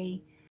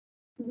degree.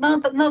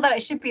 Not that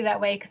it should be that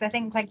way, because I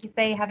think, like you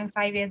say, having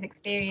 5 years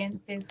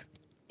experience is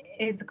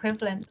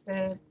equivalent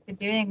to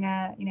doing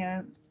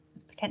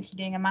potentially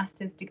doing a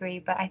master's degree.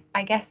 But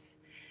I guess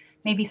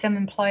maybe some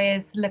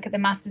employers look at the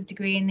master's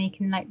degree and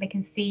they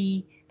can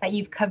see that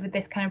you've covered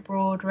this kind of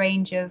broad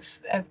range of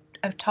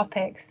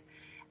topics.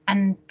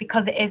 And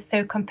because it is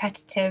so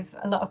competitive,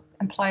 a lot of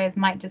employers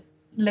might just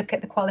look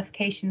at the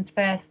qualifications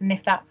first, and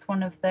if that's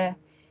one of the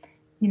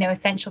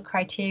essential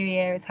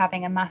criteria is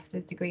having a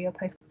master's degree or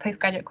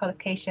postgraduate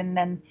qualification,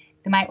 then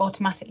they might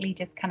automatically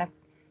just kind of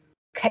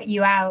cut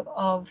you out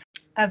of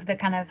the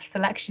kind of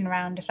selection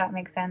round, if that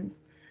makes sense.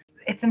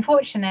 It's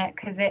unfortunate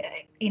because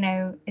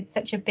it's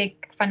such a big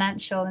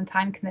financial and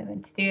time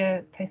commitment to do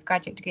a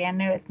postgraduate degree. I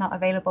know it's not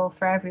available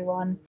for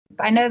everyone,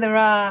 but I know there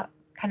are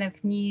kind of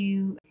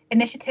new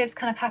initiatives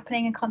kind of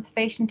happening in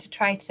conservation to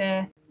try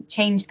to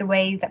change the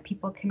way that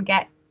people can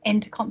get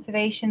into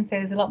conservation. So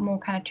there's a lot more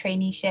kind of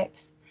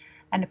traineeships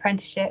and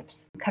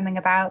apprenticeships coming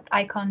about.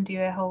 ICON do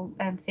a whole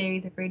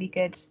series of really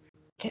good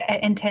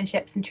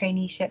internships and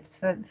traineeships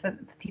for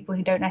people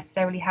who don't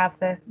necessarily have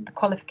the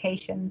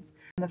qualifications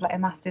of like a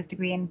master's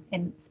degree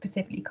in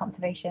specifically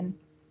conservation.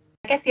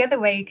 I guess the other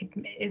way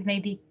is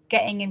maybe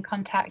getting in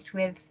contact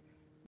with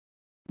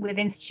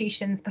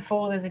institutions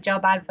before there's a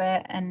job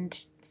advert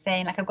and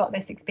saying, like, I've got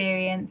this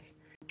experience,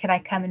 could I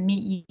come and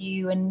meet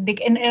you? And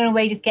in a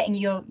way, just getting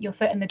your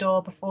foot in the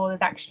door before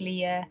there's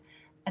actually an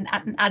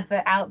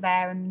advert out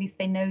there, and at least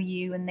they know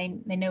you and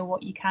they know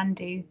what you can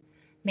do.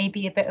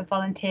 Maybe a bit of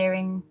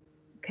volunteering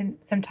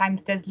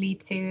sometimes does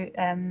lead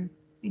to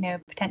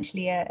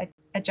potentially a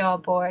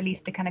job, or at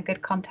least a kind of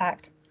good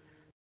contact.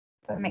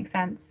 Does that make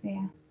sense?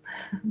 Yeah.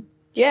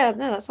 Yeah,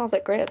 no, that sounds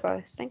like great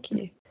advice. Thank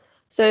you.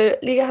 So,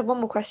 Liga, I have one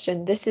more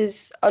question. This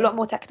is a lot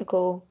more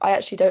technical. I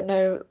actually don't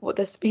know what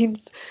this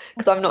means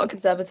because I'm not a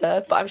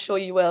conservator, but I'm sure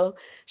you will.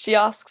 She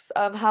asks,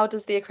 how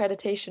does the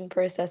accreditation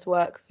process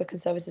work for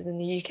conservators in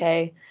the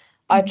UK?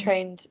 I've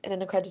trained in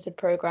an accredited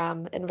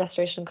program in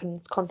restoration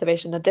and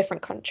conservation in a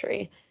different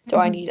country. Do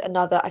I need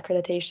another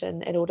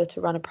accreditation in order to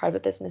run a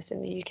private business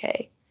in the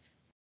UK?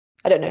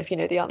 I don't know if you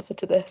know the answer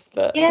to this,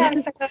 but yeah,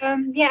 so,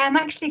 I'm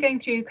actually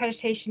going through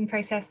accreditation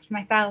process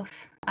myself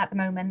at the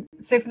moment.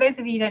 So for those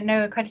of you who don't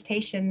know,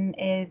 accreditation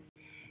is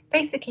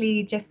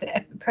basically just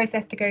a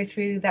process to go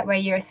through that where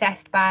you're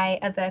assessed by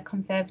other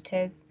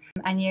conservators,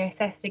 and you're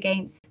assessed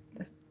against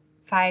the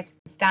 5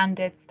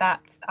 standards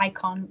that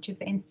ICON, which is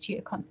the Institute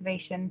of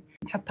Conservation,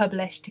 have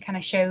published to kind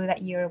of show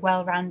that you're a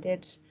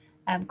well-rounded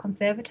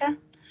conservator.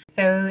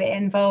 So it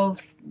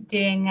involves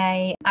doing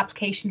a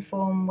application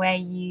form where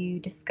you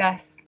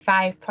discuss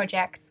 5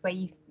 projects where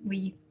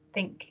you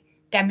think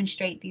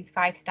demonstrate these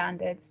 5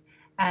 standards,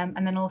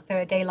 and then also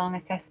a day-long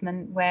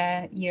assessment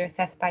where you're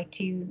assessed by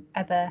 2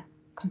 other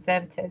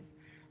conservators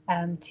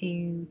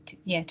to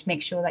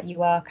make sure that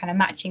you are kind of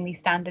matching these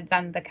standards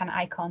and the kind of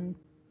ICON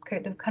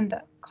code of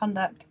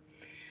conduct.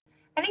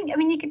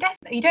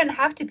 You don't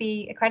have to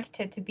be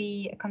accredited to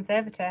be a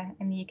conservator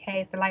in the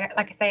UK. So like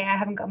I say, I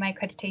haven't got my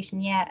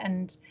accreditation yet,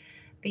 and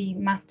the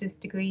master's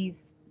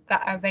degrees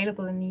that are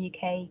available in the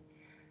UK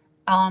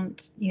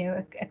aren't,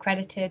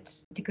 accredited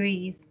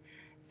degrees.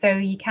 So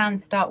you can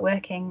start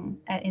working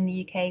in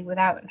the UK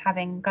without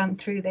having gone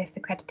through this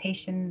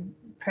accreditation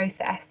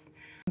process.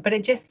 But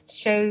it just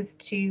shows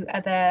to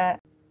other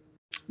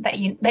that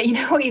you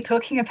know what you're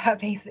talking about,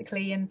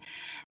 basically. And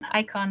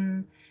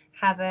ICON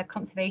have a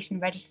conservation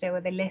register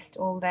where they list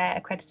all their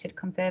accredited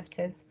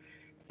conservators.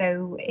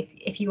 So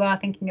if you are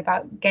thinking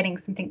about getting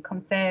something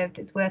conserved,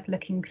 it's worth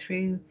looking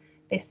through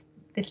this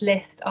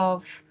list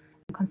of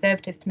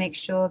conservators to make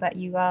sure that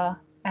you are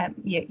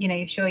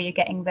you're sure you're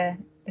getting the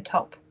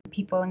top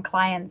people and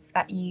clients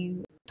that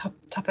you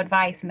top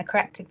advice and the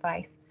correct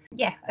advice.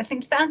 Yeah, I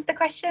think, just to answer the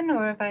question,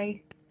 or have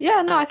I?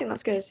 Yeah, no, I think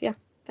that's good. Yeah,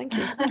 thank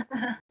you.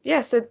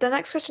 Yeah, so the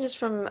next question is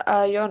from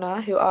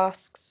Yona, who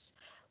asks,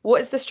 what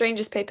is the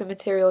strangest paper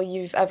material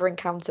you've ever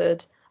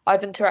encountered?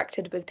 I've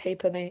interacted with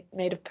paper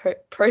made of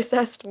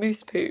processed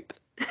moose poop.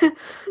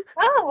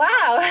 Oh,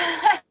 wow.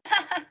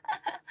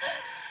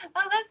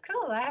 Oh, that's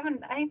cool. I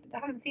haven't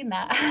seen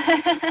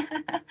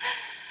that.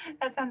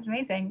 That sounds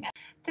amazing.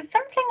 There's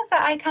some things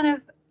that I kind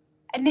of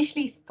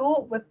initially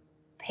thought were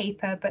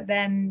paper, but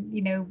then,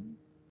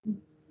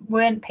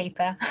 weren't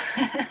paper.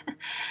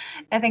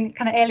 I think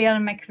kind of early on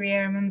in my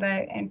career, I remember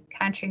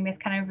encountering this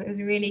it was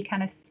really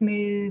kind of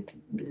smooth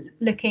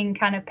looking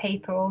kind of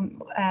paper,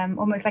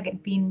 almost like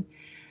it'd been,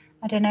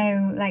 I don't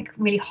know, like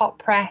really hot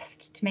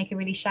pressed to make a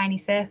really shiny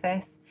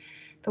surface.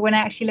 But when I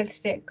actually looked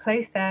at it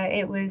closer,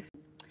 it was,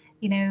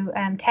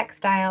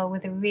 textile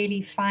with a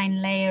really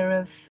fine layer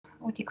of,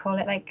 what do you call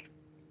it, like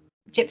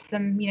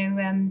gypsum,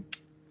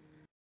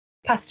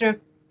 plaster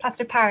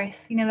of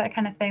Paris, that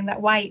kind of thing,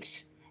 that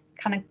white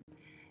kind of.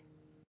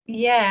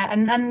 Yeah,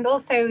 and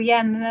also,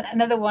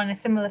 another one, a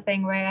similar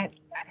thing where I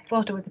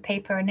thought it was a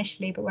paper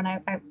initially, but when I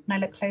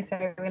looked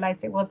closer, I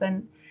realised it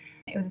wasn't.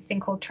 It was this thing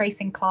called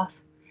tracing cloth,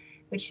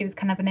 which was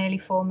kind of an early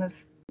form of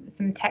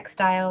some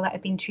textile that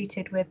had been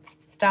treated with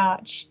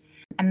starch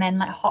and then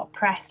like hot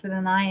pressed with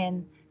an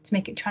iron to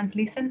make it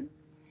translucent.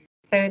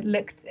 So it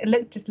looked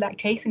just like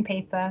tracing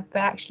paper, but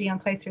actually on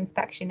closer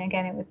inspection,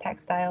 again, it was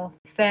textile.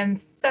 So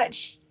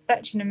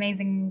such an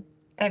amazing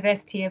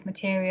diversity of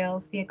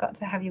materials. You've got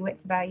to have your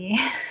wits about you.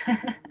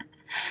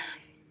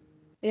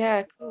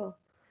 Yeah, cool.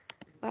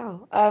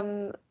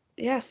 Wow.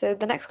 Yeah, so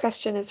the next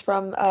question is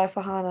from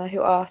Farhana,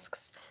 who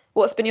asks,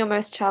 what's been your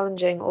most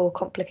challenging or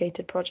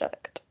complicated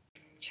project?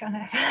 trying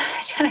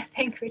to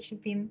think, which has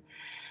been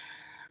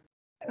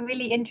a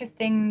really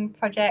interesting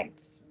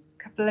project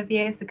a couple of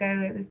years ago.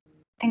 It was,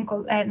 I think,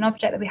 an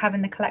object that we have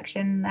in the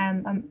collection,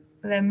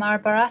 the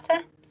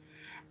Mahabharata.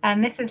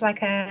 And this is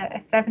like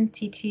a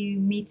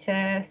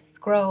 72-meter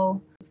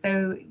scroll.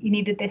 So you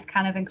needed this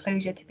kind of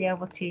enclosure to be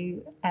able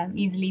to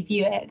easily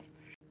view it.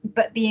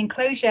 But the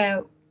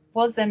enclosure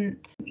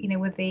wasn't,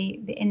 with the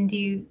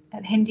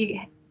Hindu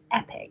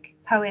epic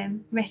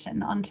poem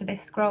written onto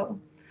this scroll.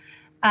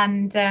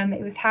 And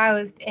it was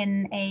housed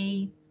in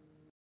a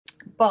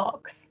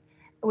box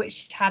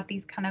which had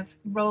these kind of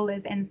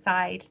rollers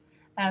inside,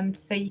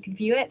 so you could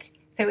view it.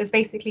 So it was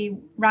basically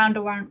round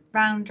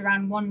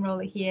around one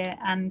roller here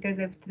and goes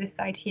over to this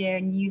side here,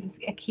 and uses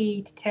a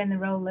key to turn the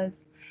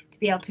rollers to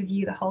be able to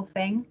view the whole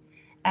thing.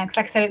 Because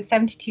like I said, it's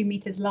 72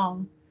 meters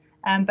long,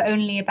 but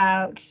only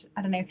about,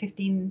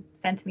 15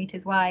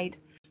 centimeters wide.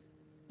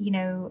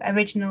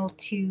 Original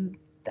to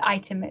the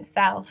item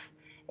itself.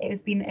 It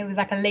was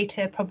like a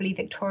later, probably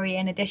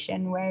Victorian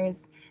edition,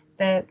 whereas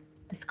the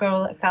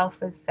scroll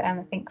itself was, I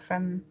think,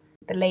 from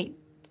the late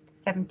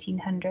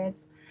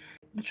 1700s.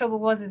 The trouble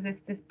was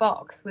this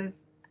box was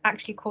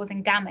actually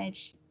causing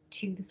damage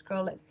to the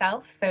scroll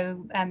itself.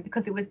 So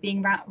because it was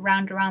being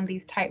wound around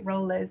these tight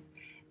rollers,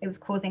 it was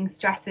causing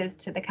stresses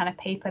to the kind of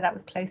paper that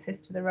was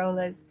closest to the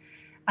rollers,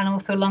 and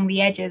also along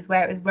the edges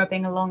where it was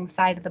rubbing along the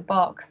side of the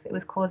box, it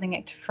was causing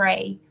it to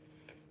fray.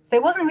 So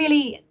it wasn't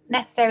really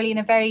necessarily in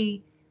a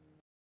very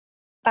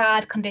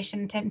bad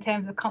condition in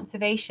terms of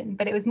conservation,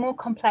 but it was more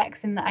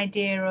complex in the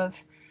idea of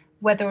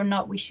whether or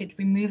not we should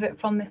remove it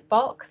from this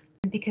box,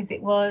 because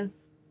it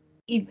was,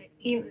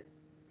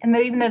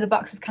 even though the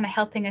box was kind of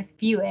helping us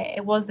view it,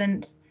 it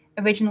wasn't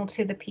original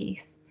to the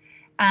piece,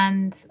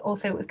 and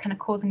also it was kind of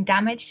causing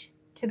damage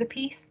to the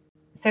piece.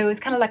 So it was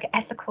kind of like an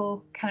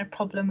ethical kind of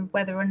problem of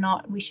whether or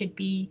not we should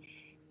be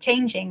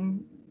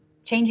changing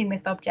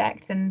this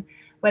object, and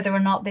whether or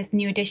not this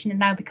new edition has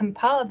now become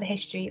part of the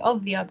history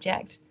of the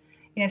object.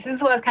 So this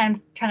is what I was kind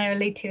of trying to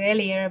allude to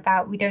earlier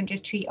about, we don't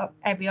just treat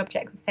every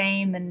object the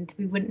same, and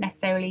we wouldn't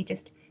necessarily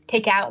just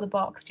take it out of the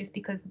box just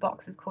because the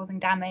box is causing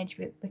damage.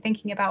 We're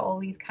thinking about all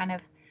these kind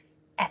of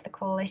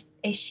ethical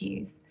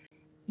issues.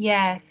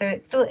 Yeah, so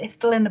it's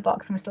still in the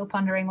box, and we're still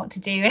pondering what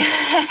to do.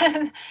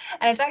 And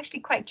it's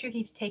actually quite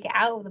tricky to take it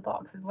out of the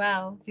box as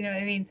well. Do you know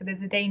what I mean? So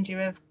there's a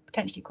danger of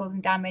potentially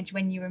causing damage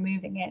when you're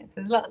removing it.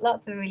 So there's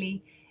lots of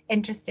really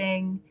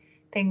interesting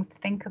things to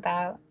think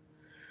about.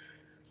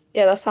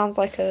 Yeah, that sounds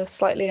like a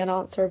slightly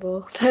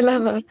unanswerable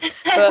dilemma.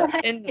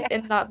 But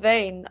in that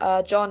vein,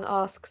 John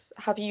asks,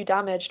 have you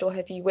damaged or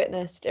have you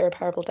witnessed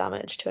irreparable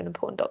damage to an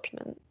important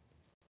document?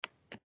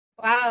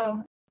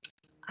 Wow,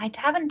 I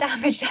haven't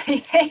damaged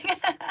anything.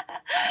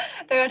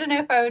 Though I don't know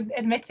if I would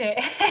admit it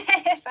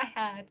if I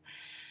had.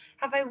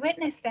 Have I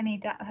witnessed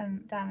any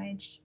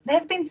damage?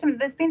 There's been some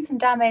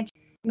damage,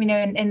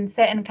 in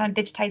certain kind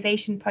of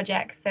digitization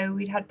projects. So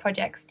we'd had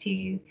projects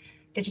to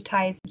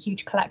digitize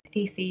huge collected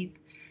theses,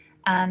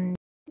 and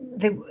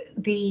it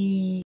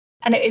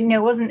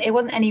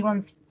wasn't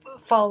anyone's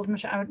fault.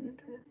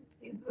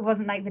 It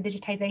wasn't like the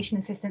digitization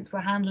assistants were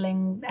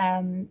handling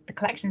the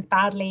collections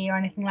badly or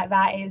anything like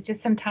that. It was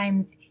just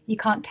sometimes you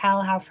can't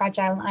tell how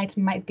fragile an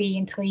item might be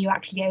until you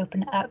actually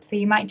open it up. So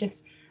you might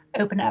just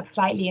open it up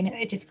slightly and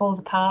it just falls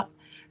apart,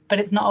 but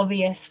it's not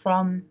obvious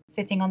from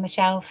sitting on the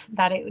shelf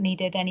that it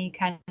needed any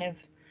kind of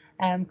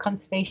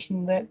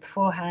conservation work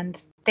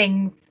beforehand.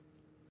 Things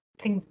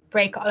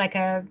break, like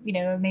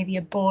maybe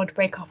a board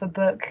break off a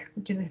book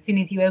just as soon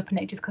as you open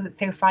it, just because it's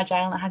so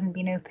fragile and it hasn't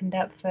been opened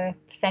up for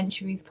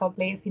centuries.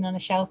 Probably it's been on a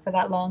shelf for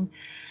that long.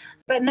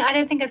 But no, I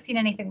don't think I've seen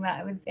anything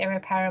that was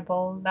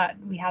irreparable that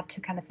we had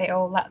to kind of say,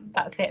 oh,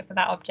 that's it for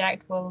that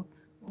object. We'll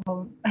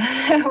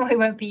we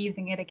won't be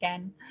using it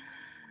again.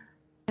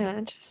 Yeah,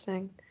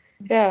 interesting.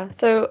 Yeah,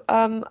 so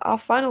our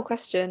final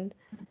question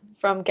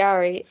from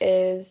Gary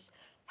is,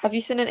 have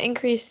you seen an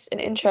increase in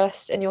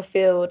interest in your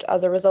field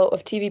as a result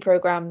of TV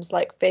programs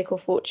like Fake or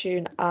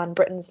Fortune and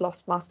Britain's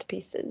Lost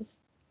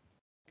Masterpieces?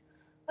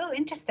 Oh,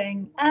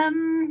 interesting.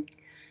 Personally,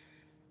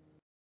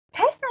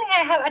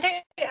 I have. I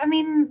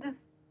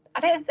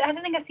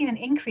don't think I've seen an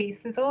increase.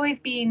 There's always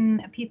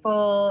been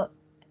people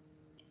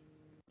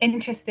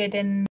interested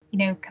in,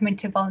 coming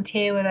to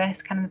volunteer with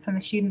us, kind of from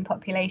the student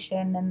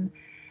population,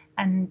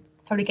 and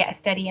probably get a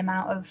steady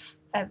amount of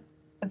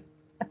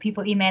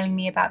people emailing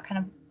me about kind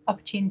of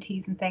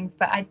opportunities and things.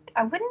 But I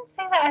wouldn't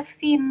say that I've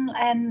seen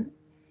an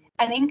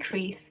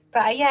increase.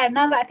 But yeah,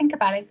 now that I think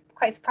about it, it's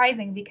quite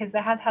surprising, because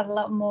there has had a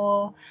lot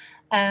more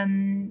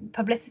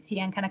publicity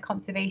and kind of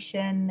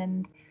conservation,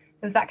 and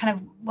there was that kind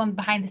of one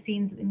behind the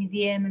scenes at the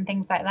museum and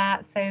things like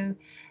that. So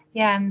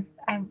yeah,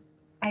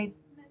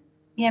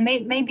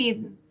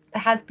 maybe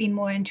there has been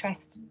more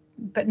interest,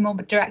 but more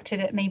directed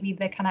at maybe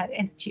the kind of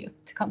Institute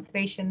to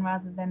Conservation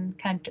rather than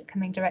kind of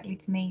coming directly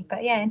to me.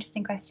 But yeah,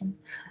 interesting question.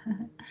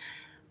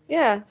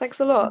 Yeah, thanks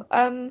a lot.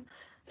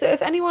 So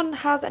if anyone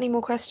has any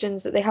more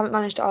questions that they haven't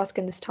managed to ask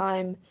in this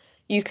time,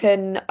 you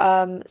can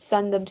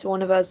send them to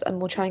one of us and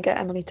we'll try and get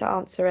Emily to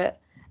answer it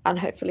and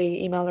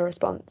hopefully email a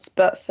response.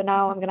 But for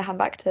now, I'm going to hand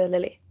back to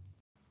Lily.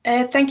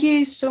 Thank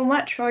you so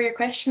much for all your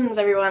questions,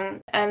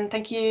 everyone, and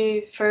thank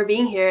you for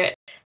being here.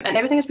 And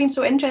everything has been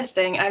so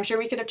interesting. I'm sure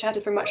we could have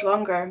chatted for much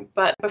longer,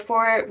 but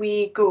before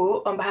we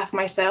go, on behalf of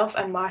myself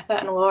and Martha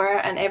and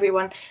Laura and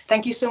everyone,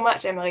 thank you so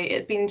much, Emily.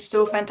 It's been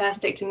so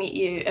fantastic to meet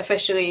you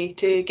officially,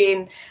 to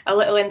gain a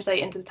little insight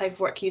into the type of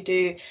work you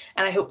do,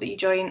 and I hope that you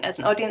join as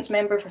an audience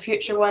member for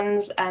future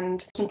ones. And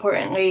most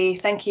importantly,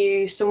 thank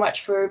you so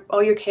much for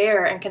all your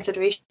care and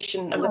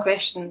consideration of the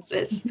questions.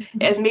 It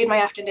has made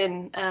my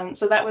afternoon.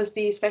 So that was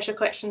the Special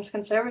Collections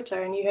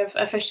Conservator, and you have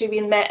officially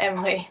been met,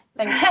 Emily.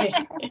 Thank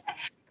you.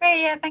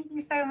 Great, yeah, thank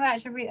you so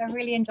much. I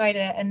really enjoyed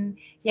it. And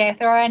yeah, if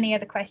there are any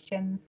other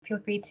questions, feel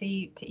free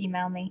to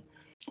email me.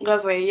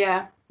 Lovely,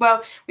 yeah.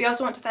 Well, we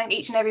also want to thank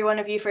each and every one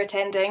of you for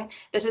attending.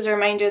 This is a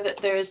reminder that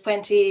there is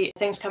plenty of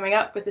things coming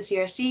up with the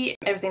CRC,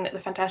 everything that the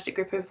fantastic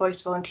group of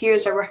Voice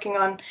volunteers are working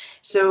on.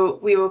 So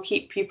we will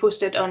keep you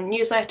posted on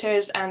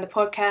newsletters and the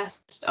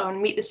podcast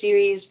on Meet the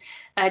Series.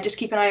 Just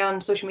keep an eye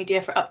on social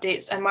media for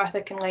updates, and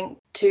Martha can link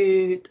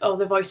to all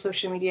the Voice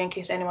social media in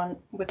case anyone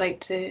would like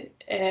to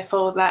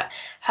follow that.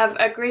 Have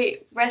a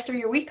great rest of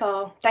your week,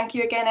 all. Thank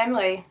you again,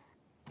 Emily.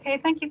 Okay,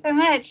 thank you so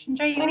much.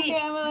 Enjoy your week. Thank you,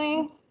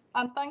 Emily.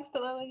 And thanks to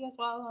Lily as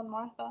well, and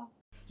Martha.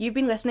 You've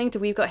been listening to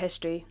We've Got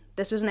History.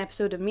 This was an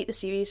episode of Meet the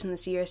Series from the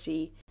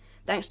CRC.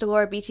 Thanks to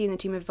Laura Beattie and the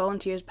team of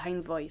volunteers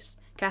behind Voice: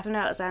 Catherine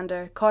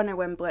Alexander, Connor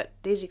Wimblett,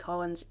 Daisy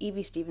Collins,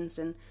 Evie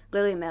Stevenson,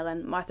 Lily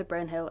Mellon, Martha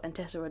Brownhill and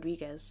Tessa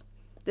Rodriguez.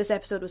 This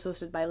episode was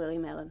hosted by Lily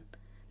Mellon.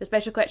 The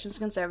Special Collections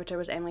Conservator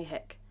was Emily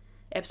Hick.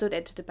 Episode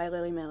edited by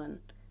Lily Mellon.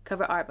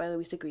 Cover art by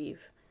Louisa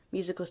Grieve.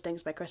 Musical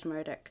stings by Chris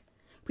Murdoch.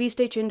 Please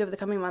stay tuned over the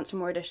coming months for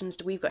more editions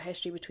to We've Got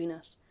History Between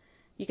Us.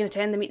 You can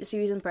attend the Meet the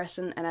Series in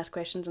person and ask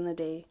questions on the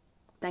day.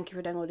 Thank you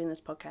for downloading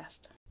this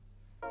podcast.